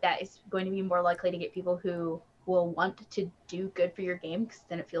feel like that is going to be more likely to get people who will want to do good for your game, because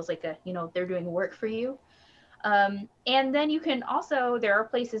then it feels like you know, they're doing work for you. And then you can also, there are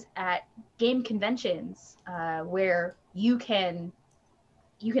places at game conventions where you can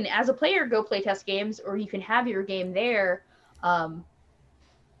as a player go playtest games, or you can have your game there.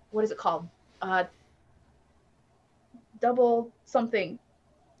 What is it called? Double something.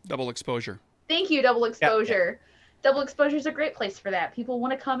 Double exposure. Thank you, Double Exposure. Yep. Double Exposure is a great place for that. People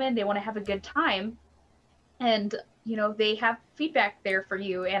want to come in, they want to have a good time, and you know, they have feedback there for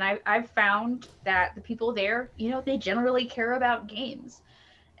you. And I've found that the people there, you know, they generally care about games.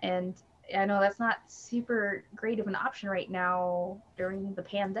 And I know that's not super great of an option right now during the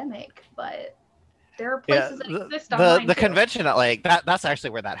pandemic, but there are places that exist online the too. convention, like that's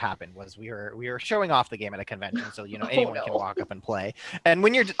actually where that happened. Was we were showing off the game at a convention, so you know, anyone can walk up and play. And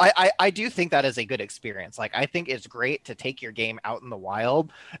when I do think that is a good experience. Like, I think it's great to take your game out in the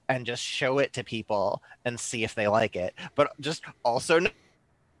wild and just show it to people and see if they like it. But just also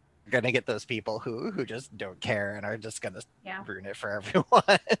gonna get those people who just don't care and are just gonna ruin it for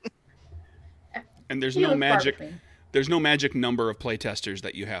everyone. And there's no magic number of playtesters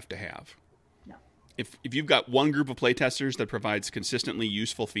that you have to have. If you've got one group of playtesters that provides consistently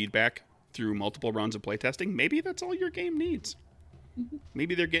useful feedback through multiple rounds of playtesting, maybe that's all your game needs. Mm-hmm.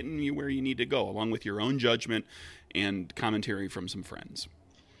 Maybe they're getting you where you need to go, along with your own judgment and commentary from some friends.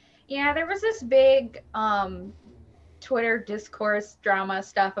 Yeah, there was this big Twitter discourse drama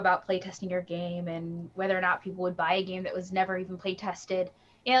stuff about playtesting your game and whether or not people would buy a game that was never even playtested.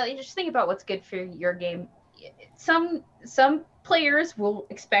 Yeah, you know, just think about what's good for your game. Some players will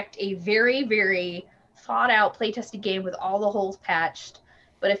expect a very, very thought out playtested game with all the holes patched.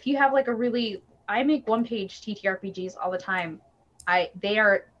 But if you have like I make one-page TTRPGs all the time. They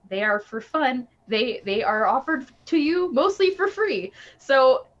are for fun. They are offered to you mostly for free.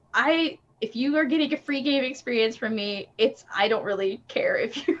 So if you are getting a free game experience from me, I don't really care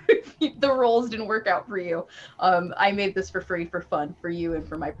if the roles didn't work out for you. I made this for free for fun for you and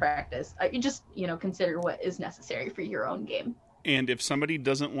for my practice. You just, you know, consider what is necessary for your own game. And if somebody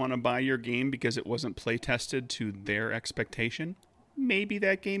doesn't want to buy your game because it wasn't play tested to their expectation, maybe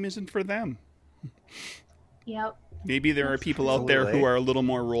that game isn't for them. Yep. Maybe there are people out there who are a little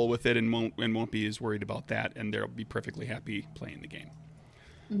more roll with it and won't be as worried about that, and they'll be perfectly happy playing the game.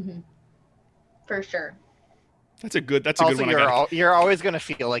 Mm-hmm. For sure. That's a good one. You're always going to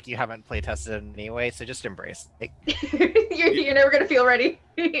feel like you haven't play tested it anyway, so just embrace it. You're never going to feel ready.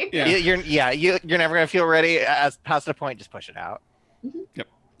 Yeah. You're never going to feel ready. As past the point, just push it out. Mm-hmm. Yep.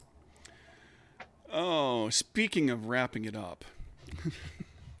 Oh, speaking of wrapping it up.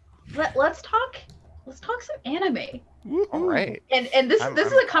 Let's talk some anime. Woo-hoo. All right. And this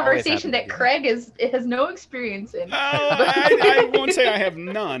is a conversation that Craig has no experience in. I won't say I have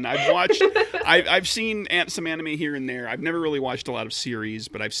none. I've seen some anime here and there. I've never really watched a lot of series,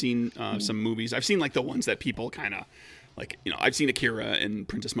 but I've seen some movies. I've seen like the ones that people kind of like. You know, I've seen Akira and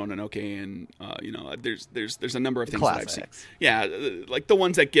Princess Mononoke, and you know, there's a number of things that I've seen. Yeah, like the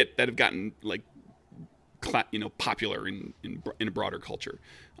ones that have gotten like, you know, popular in a broader culture.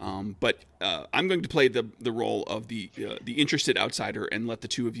 But I'm going to play the role of the interested outsider and let the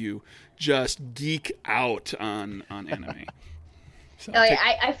two of you just geek out on anime. So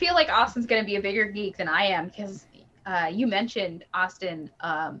I feel like Austin's going to be a bigger geek than I am, because you mentioned, Austin,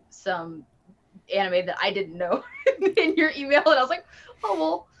 some anime that I didn't know in your email, and I was like, oh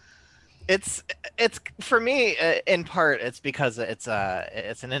well. It's for me, in part it's because it's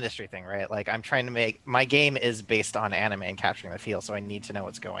an industry thing, right? Like, I'm trying to make my game is based on anime and capturing the feel, so I need to know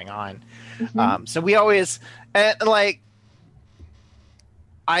what's going on. Mm-hmm. So we always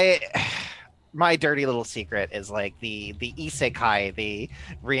my dirty little secret is like the isekai, the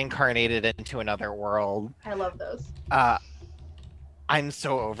reincarnated into another world. I love those. I'm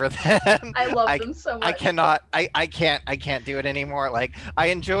so over them. I love them so much. I can't do it anymore. Like, I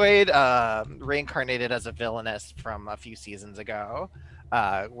enjoyed Reincarnated as a Villainess from a few seasons ago.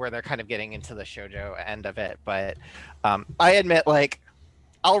 where they're kind of getting into the shoujo end of it. But I admit, like,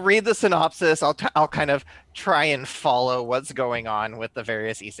 I'll read the synopsis. I'll kind of try and follow what's going on with the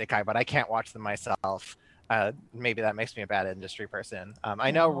various isekai, but I can't watch them myself. Maybe that makes me a bad industry person.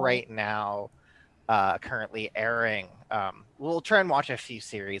 I know right now, currently airing, we'll try and watch a few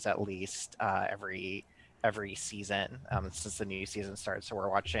series at least every season since the new season starts. So we're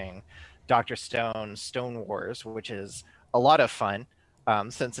watching Dr. Stone Stone Wars, which is a lot of fun.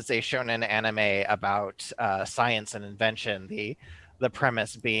 Since it's a shonen anime about science and invention, the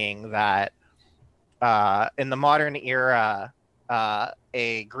premise being that in the modern era,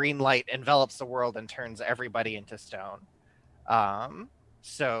 a green light envelops the world and turns everybody into stone.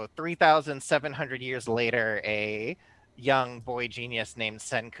 So 3,700 years later, a young boy genius named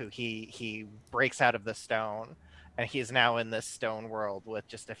Senku, he breaks out of the stone, and he's now in this stone world with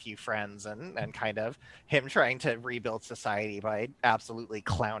just a few friends, and kind of him trying to rebuild society by absolutely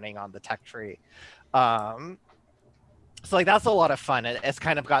clowning on the tech tree. So like that's a lot of fun. It's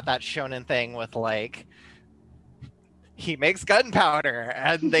kind of got that shonen thing with like he makes gunpowder,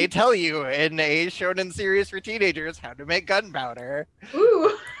 and they tell you in a shonen series for teenagers how to make gunpowder.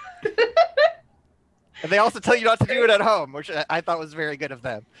 Ooh. And they also tell you not to do it at home, which I thought was very good of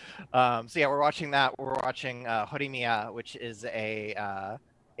them. So yeah, we're watching that. We're watching Horimiya, which is a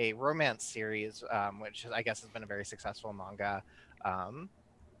romance series, which I guess has been a very successful manga.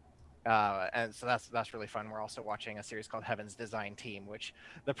 And so that's really fun. We're also watching a series called Heaven's Design Team, which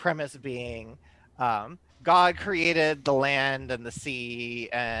the premise being God created the land and the sea,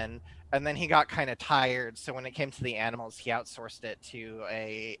 and then he got kind of tired. So when it came to the animals, he outsourced it to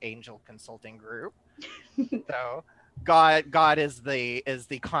a angel consulting group. So God is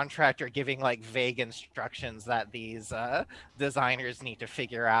the contractor giving like vague instructions that these designers need to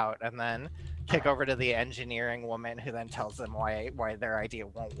figure out, and then kick over to the engineering woman who then tells them why their idea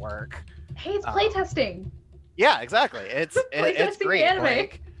won't work. Hey, it's playtesting. Yeah, exactly. It's great. Anime.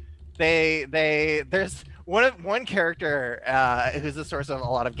 Like there's one character who's the source of a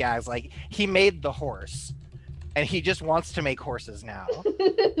lot of gags. Like he made the horse, and he just wants to make horses now.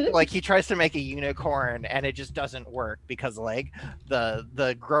 Like he tries to make a unicorn, and it just doesn't work because like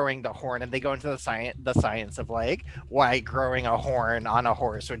the growing the horn, and they go into the science of like why growing a horn on a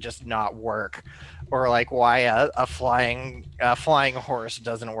horse would just not work, or like why a flying horse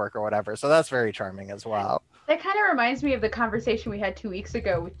doesn't work or whatever. So that's very charming as well. That kind of reminds me of the conversation we had 2 weeks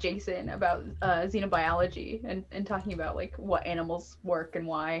ago with Jason about xenobiology and talking about like what animals work and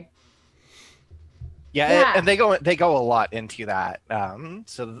why. Yeah. And they go a lot into that.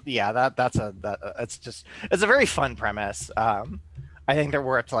 So yeah, it's a very fun premise. I think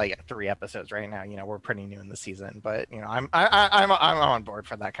we're up to like 3 episodes right now. You know, we're pretty new in the season, but you know, I'm on board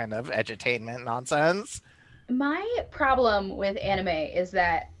for that kind of edutainment nonsense. My problem with anime is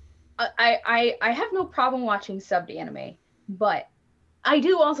that I have no problem watching subbed anime, but I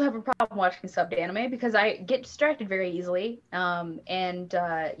do also have a problem watching subbed anime because I get distracted very easily, and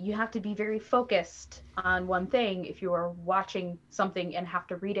you have to be very focused on one thing if you are watching something and have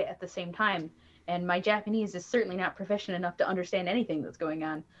to read it at the same time. And my Japanese is certainly not proficient enough to understand anything that's going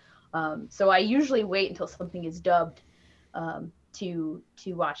on. So I usually wait until something is dubbed to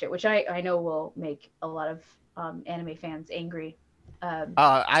watch it, which I know will make a lot of anime fans angry.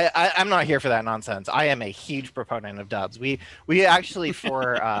 I'm not here for that nonsense. I am a huge proponent of dubs. We actually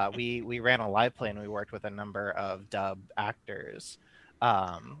we ran a live play, and we worked with a number of dub actors,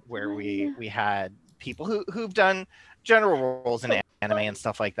 where we had people who've done general roles in anime and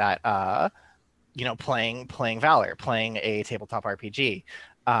stuff like that. You know, playing Valor, playing a tabletop RPG.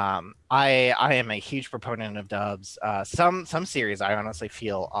 I am a huge proponent of dubs. Some series I honestly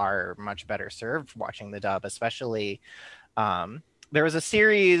feel are much better served watching the dub, especially. There was a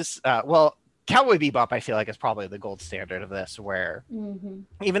series, Cowboy Bebop, I feel like is probably the gold standard of this, where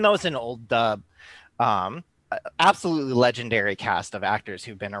even though it's an old dub, absolutely legendary cast of actors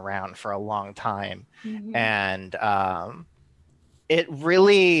who've been around for a long time. And it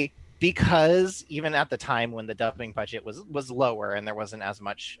really, because even at the time when the dubbing budget was lower and there wasn't as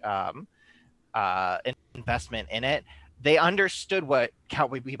much investment in it, they understood what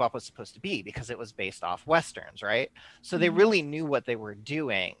Cowboy Bebop was supposed to be because it was based off Westerns, right? So they really knew what they were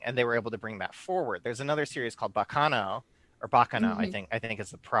doing, and they were able to bring that forward. There's another series called Bakano, I think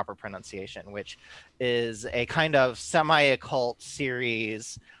is the proper pronunciation, which is a kind of semi-occult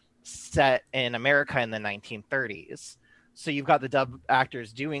series set in America in the 1930s. So you've got the dub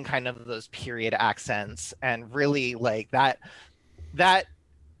actors doing kind of those period accents, and really like that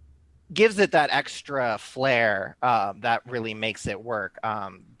gives it that extra flair that really makes it work.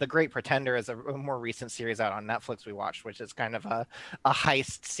 The Great Pretender is a more recent series out on Netflix we watched, which is kind of a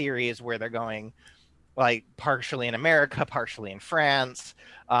heist series where they're going like partially in America, partially in France.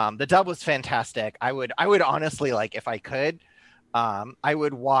 The dub was fantastic. I would honestly, like, if I could, I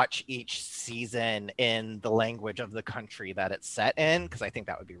would watch each season in the language of the country that it's set in, because I think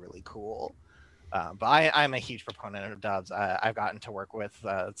that would be really cool. But I'm a huge proponent of dubs. I've gotten to work with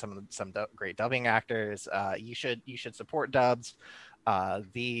some great dubbing actors. You should support dubs.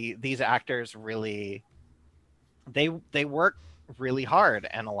 These actors really, they work really hard,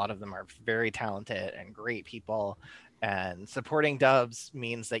 and a lot of them are very talented and great people. And supporting dubs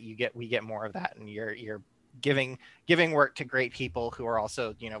means that we get more of that, and you're giving work to great people who are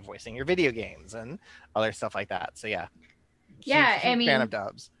also, you know, voicing your video games and other stuff like that. So yeah, huge I mean, fan of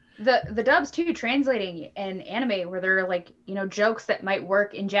dubs. The dubs too, translating an anime where there are, like, you know, jokes that might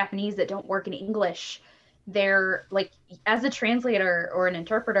work in Japanese that don't work in English. They're like, as a translator or an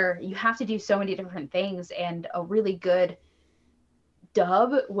interpreter, you have to do so many different things, and a really good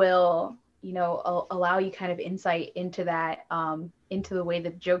dub will, you know, allow you kind of insight into that, into the way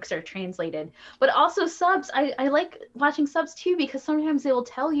that jokes are translated. But also subs, I like watching subs too, because sometimes they will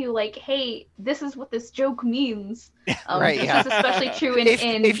tell you, like, hey, this is what this joke means. Right, this yeah. is especially true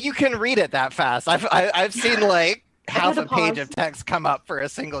if you can read it that fast. I've seen like half a page pause. of text come up for a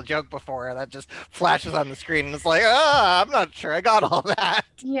single joke before that just flashes on the screen, and it's like, I'm not sure I got all that.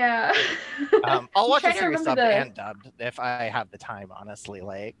 Yeah. I'll watch a series subbed and dubbed if I have the time, honestly.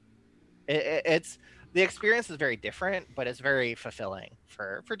 Like, it's the experience is very different, but it's very fulfilling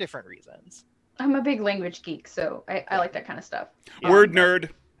for different reasons. I'm a big language geek, so I like that kind of stuff. Word nerd.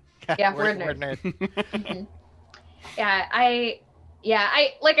 Yeah, word nerd. Mm-hmm. I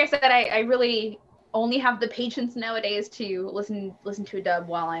like I said, I really only have the patience nowadays to listen to a dub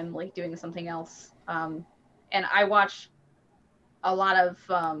while I'm like doing something else. And I watch a lot of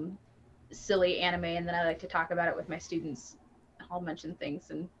silly anime, and then I like to talk about it with my students. I'll mention things,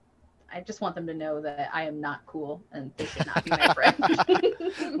 and I just want them to know that I am not cool and they should not be my friend.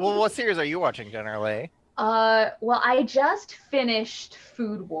 Well, what series are you watching generally? Well, I just finished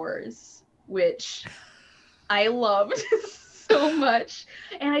Food Wars, which I loved so much.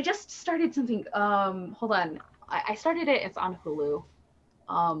 And I just started something, hold on. I started it, it's on Hulu.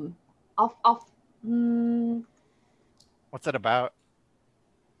 What's it about?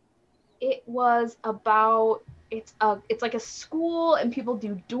 It was about, it's like a school and people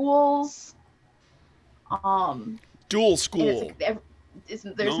do duels. Dual school.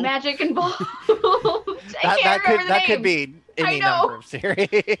 There's magic involved. that could be any number of series.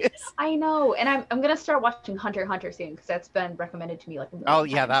 I know, and I'm gonna start watching Hunter x Hunter soon, because that's been recommended to me like a million Oh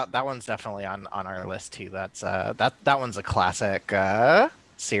yeah, times. that one's definitely on our list too. That's that one's a classic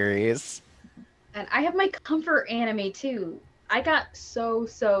series. And I have my comfort anime too. I got so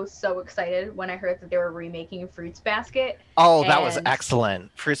excited when I heard that they were remaking Fruits Basket. Oh, that was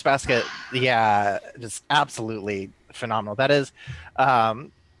excellent. Fruits Basket, yeah, just absolutely phenomenal. That is,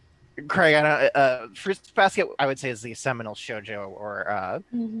 Craig, Fruits Basket, I would say, is the seminal shoujo or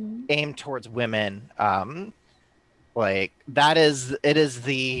aimed towards women. Like it is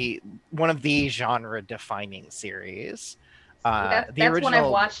the one of the genre defining series. That's original one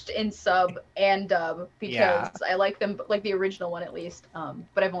I've watched in sub and dub, because I like them, like the original one at least.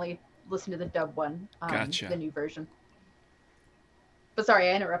 But I've only listened to the dub one, Gotcha. the new version. But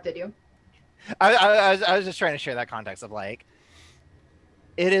sorry, I interrupted you. I was just trying to share that context of like,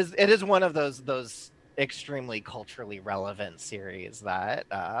 it is one of those extremely culturally relevant series that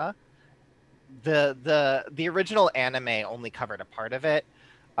the original anime only covered a part of it.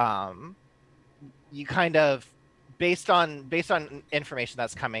 You kind of based on information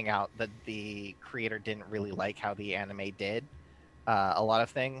that's coming out, that the creator didn't really like how the anime did a lot of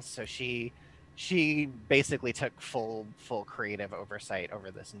things, so she basically took full creative oversight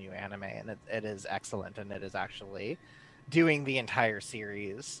over this new anime, and it is excellent, and it is actually doing the entire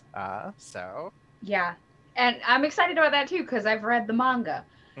series. So yeah, and I'm excited about that too, because I've read the manga.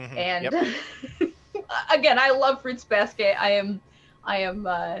 And again, I love Fruits Basket. I've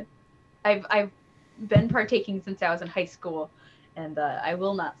been partaking since I was in high school, and I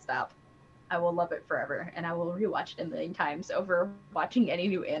will not stop. I will love it forever, and I will rewatch it a million times over watching any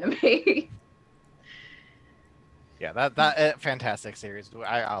new anime. Yeah, that fantastic series.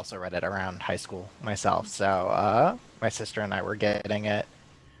 I also read it around high school myself, so my sister and I were getting it,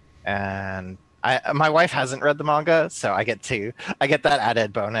 and my wife hasn't read the manga, so I get that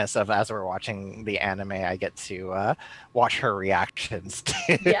added bonus of, as we're watching the anime, I get to watch her reactions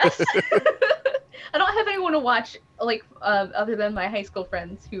too. Yes. I don't have anyone to watch, like, other than my high school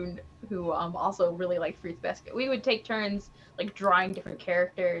friends who who also really liked Fruits Basket. We would take turns like drawing different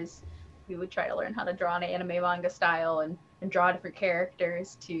characters. We would try to learn how to draw an anime manga style and draw different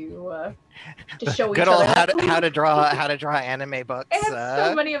characters to show Good each old other. how to draw anime books. I have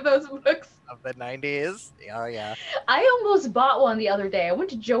so many of those books of the 90s. Oh yeah. I almost bought one the other day. I went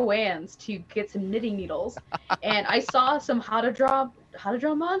to Joann's to get some knitting needles, and I saw some how to draw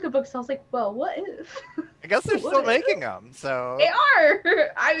manga books. I was like, well, what if? I guess they're still making them, so They are.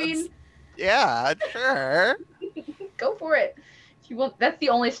 I mean, yeah, sure. go for it. If you want, that's the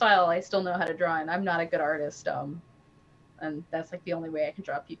only style I still know how to draw, and I'm not a good artist. And that's like the only way I can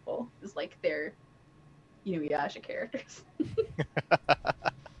draw people is like their Inuyasha characters.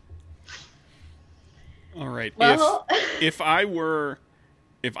 All right. Well, If I were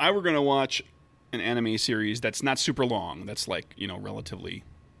going to watch an anime series that's not super long, that's like, relatively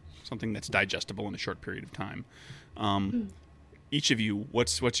something that's digestible in a short period of time, each of you,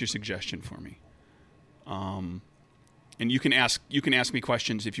 what's your suggestion for me? And you can ask me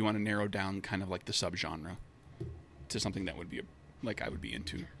questions if you want to narrow down kind of like the subgenre to something that would be I would be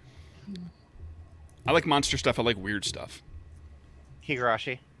into. I like monster stuff. I like weird stuff.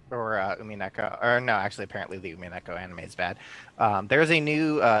 Higurashi or Umineko. Or no, actually, apparently the Umineko anime is bad. There's a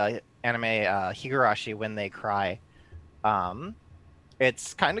new anime, Higurashi When They Cry.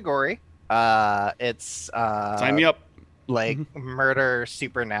 It's kind of gory. It's Sign me up. Like murder,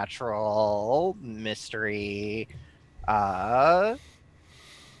 supernatural, mystery,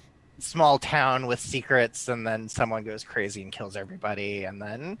 small town with secrets, and then someone goes crazy and kills everybody, and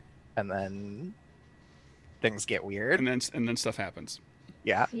then things get weird, and then stuff happens.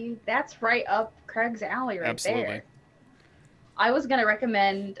 Yeah. See, that's right up Craig's alley right Absolutely. there. I was gonna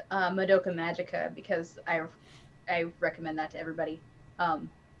recommend Madoka Magica because I recommend that to everybody.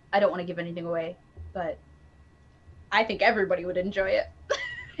 I don't want to give anything away, but I think everybody would enjoy it,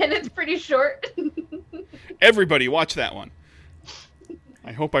 and it's pretty short. Everybody watch that one.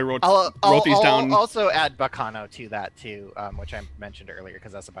 I hope I wrote these down. I'll also add Bakano to that too, which I mentioned earlier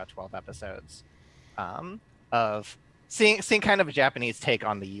because that's about 12 episodes of seeing kind of a Japanese take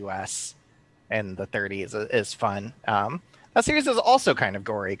on the U.S. in the 30s is fun. That series is also kind of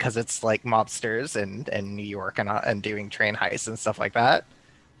gory because it's like mobsters in New York and doing train heists and stuff like that.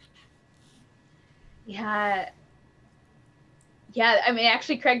 Yeah. I mean,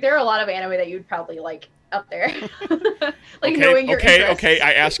 actually, Craig, there are a lot of anime that you'd probably like up there. Like knowing your interests. Okay.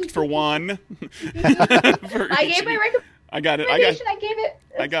 I asked for one. I gave my recommendation. I got it. I gave it.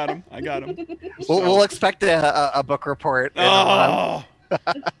 I got him. We'll expect a book report. Oh.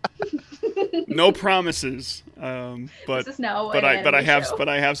 No promises. But this is now I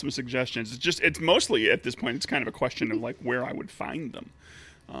have some suggestions. It's mostly at this point it's kind of a question of like where I would find them,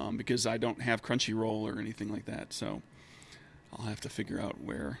 because I don't have Crunchyroll or anything like that. So I'll have to figure out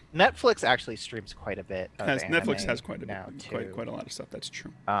where. Netflix actually streams quite a bit. Netflix has quite a lot of stuff. That's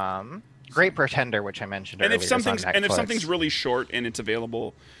true. Great Pretender, which I mentioned earlier. And if something's really short and it's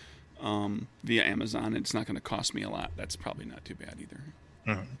available via Amazon, it's not going to cost me a lot. That's probably not too bad either.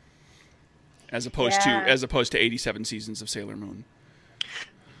 Mm-hmm. As opposed to 87 seasons of Sailor Moon.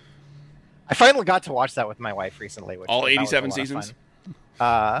 I finally got to watch that with my wife recently. Which all 87 seasons.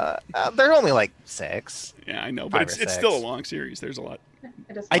 They're only like 6. Yeah, I know, but it's still a long series. There's a lot.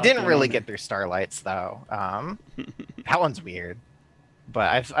 I didn't really get through Starlights though. That one's weird,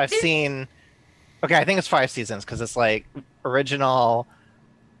 but I've seen. Okay, I think it's 5 seasons because it's like original,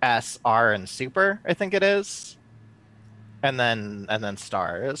 S, R, and Super. I think it is, and then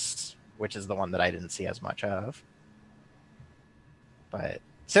Stars, which is the one that I didn't see as much of. But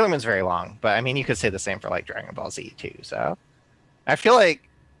Sailor Moon's very long. But I mean, you could say the same for like Dragon Ball Z too. So I feel like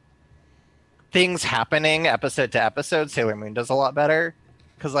things happening episode to episode, Sailor Moon does a lot better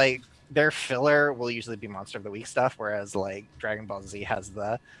because like their filler will usually be Monster of the Week stuff, whereas like Dragon Ball Z has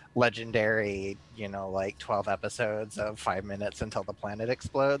the legendary, like 12 episodes of 5 minutes until the planet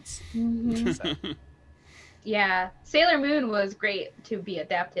explodes. Mm-hmm. So. Yeah, Sailor Moon was great to be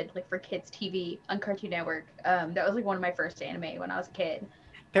adapted like for kids TV on Cartoon Network. That was like one of my first anime when I was a kid.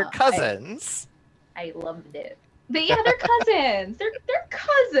 They're cousins. I loved it. But yeah, they're cousins. They're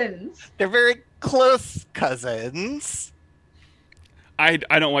cousins. They're very close cousins. I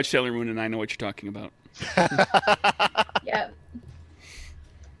don't watch Sailor Moon, and I know what you're talking about. Yep.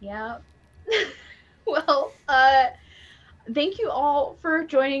 Yeah. Well, thank you all for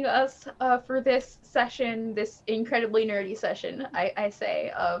joining us for this session, this incredibly nerdy session, I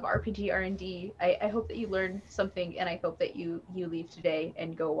say, of RPG R&D. I hope that you learned something, and I hope that you leave today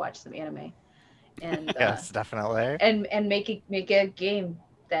and go watch some anime. And yes, definitely. And make a game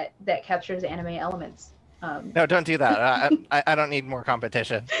that captures anime elements. No, don't do that. I don't need more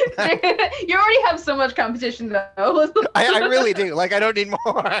competition. You already have so much competition, though. I really do. Like, I don't need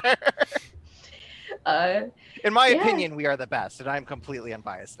more. In my yeah. opinion, we are the best, and I'm completely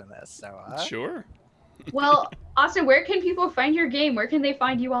unbiased in this. So Sure. Well, Austin, where can people find your game? Where can they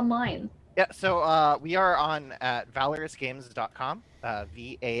find you online? Yeah, so we are on at valorousgames.com.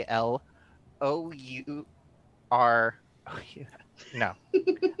 VALOUR. Oh, yeah. No,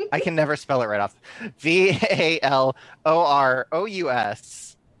 I can never spell it right off. VALOROUS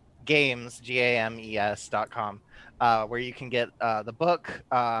games, GAMES.com, where you can get the book.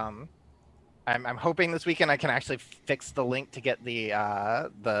 I'm hoping this weekend I can actually fix the link to get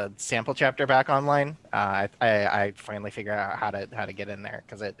the sample chapter back online. I finally figured out how to get in there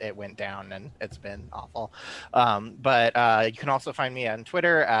because it went down and it's been awful. But you can also find me on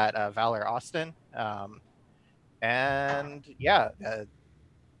Twitter at Valor Austin. And yeah,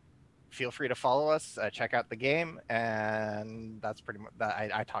 feel free to follow us, check out the game, and that's pretty much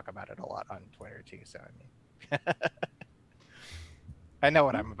that. I talk about it a lot on Twitter too, so I mean, I know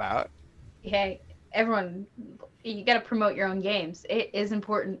what I'm about. Hey, everyone, you got to promote your own games. It is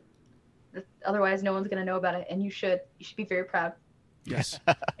important. Otherwise, no one's going to know about it, and you should be very proud. Yes.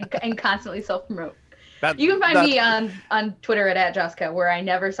 and constantly self-promote. You can find me on Twitter at @Joska, where I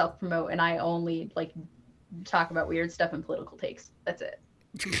never self-promote, and I only like talk about weird stuff and political takes. That's it.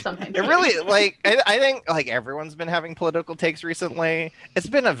 Sometimes It really, like, I think like everyone's been having political takes recently. It's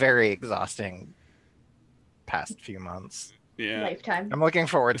been a very exhausting past few months. Yeah. Lifetime. I'm looking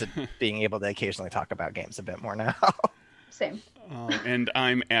forward to being able to occasionally talk about games a bit more now. Same. And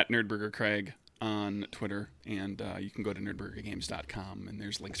I'm at Nerdburger Craig on Twitter, and you can go to nerdburgergames.com, and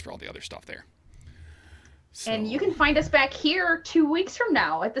there's links for all the other stuff there. So, And you can find us back here 2 weeks from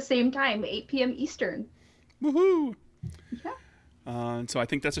now at the same time, 8 p.m. Eastern. Woohoo! Yeah. And so I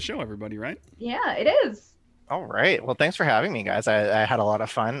think that's a show, everybody, right? Yeah, it is. All right. Well, thanks for having me, guys. I had a lot of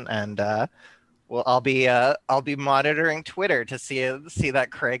fun, and well, I'll be monitoring Twitter to see that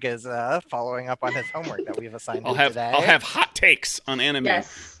Craig is following up on his homework that we've assigned him today. I'll have hot takes on anime.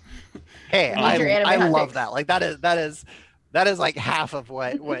 Yes. Hey, Major anime I hot love takes. that. Like that is like half of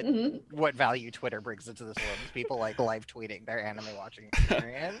what value Twitter brings into this world is people like live tweeting their anime watching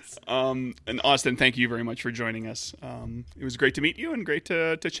experience. And Austin, thank you very much for joining us. It was great to meet you and great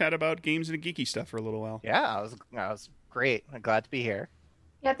to chat about games and geeky stuff for a little while. Yeah, it was great. I'm glad to be here.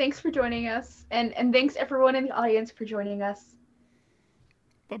 Yeah, thanks for joining us. And thanks everyone in the audience for joining us.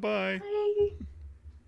 Bye-bye. Bye.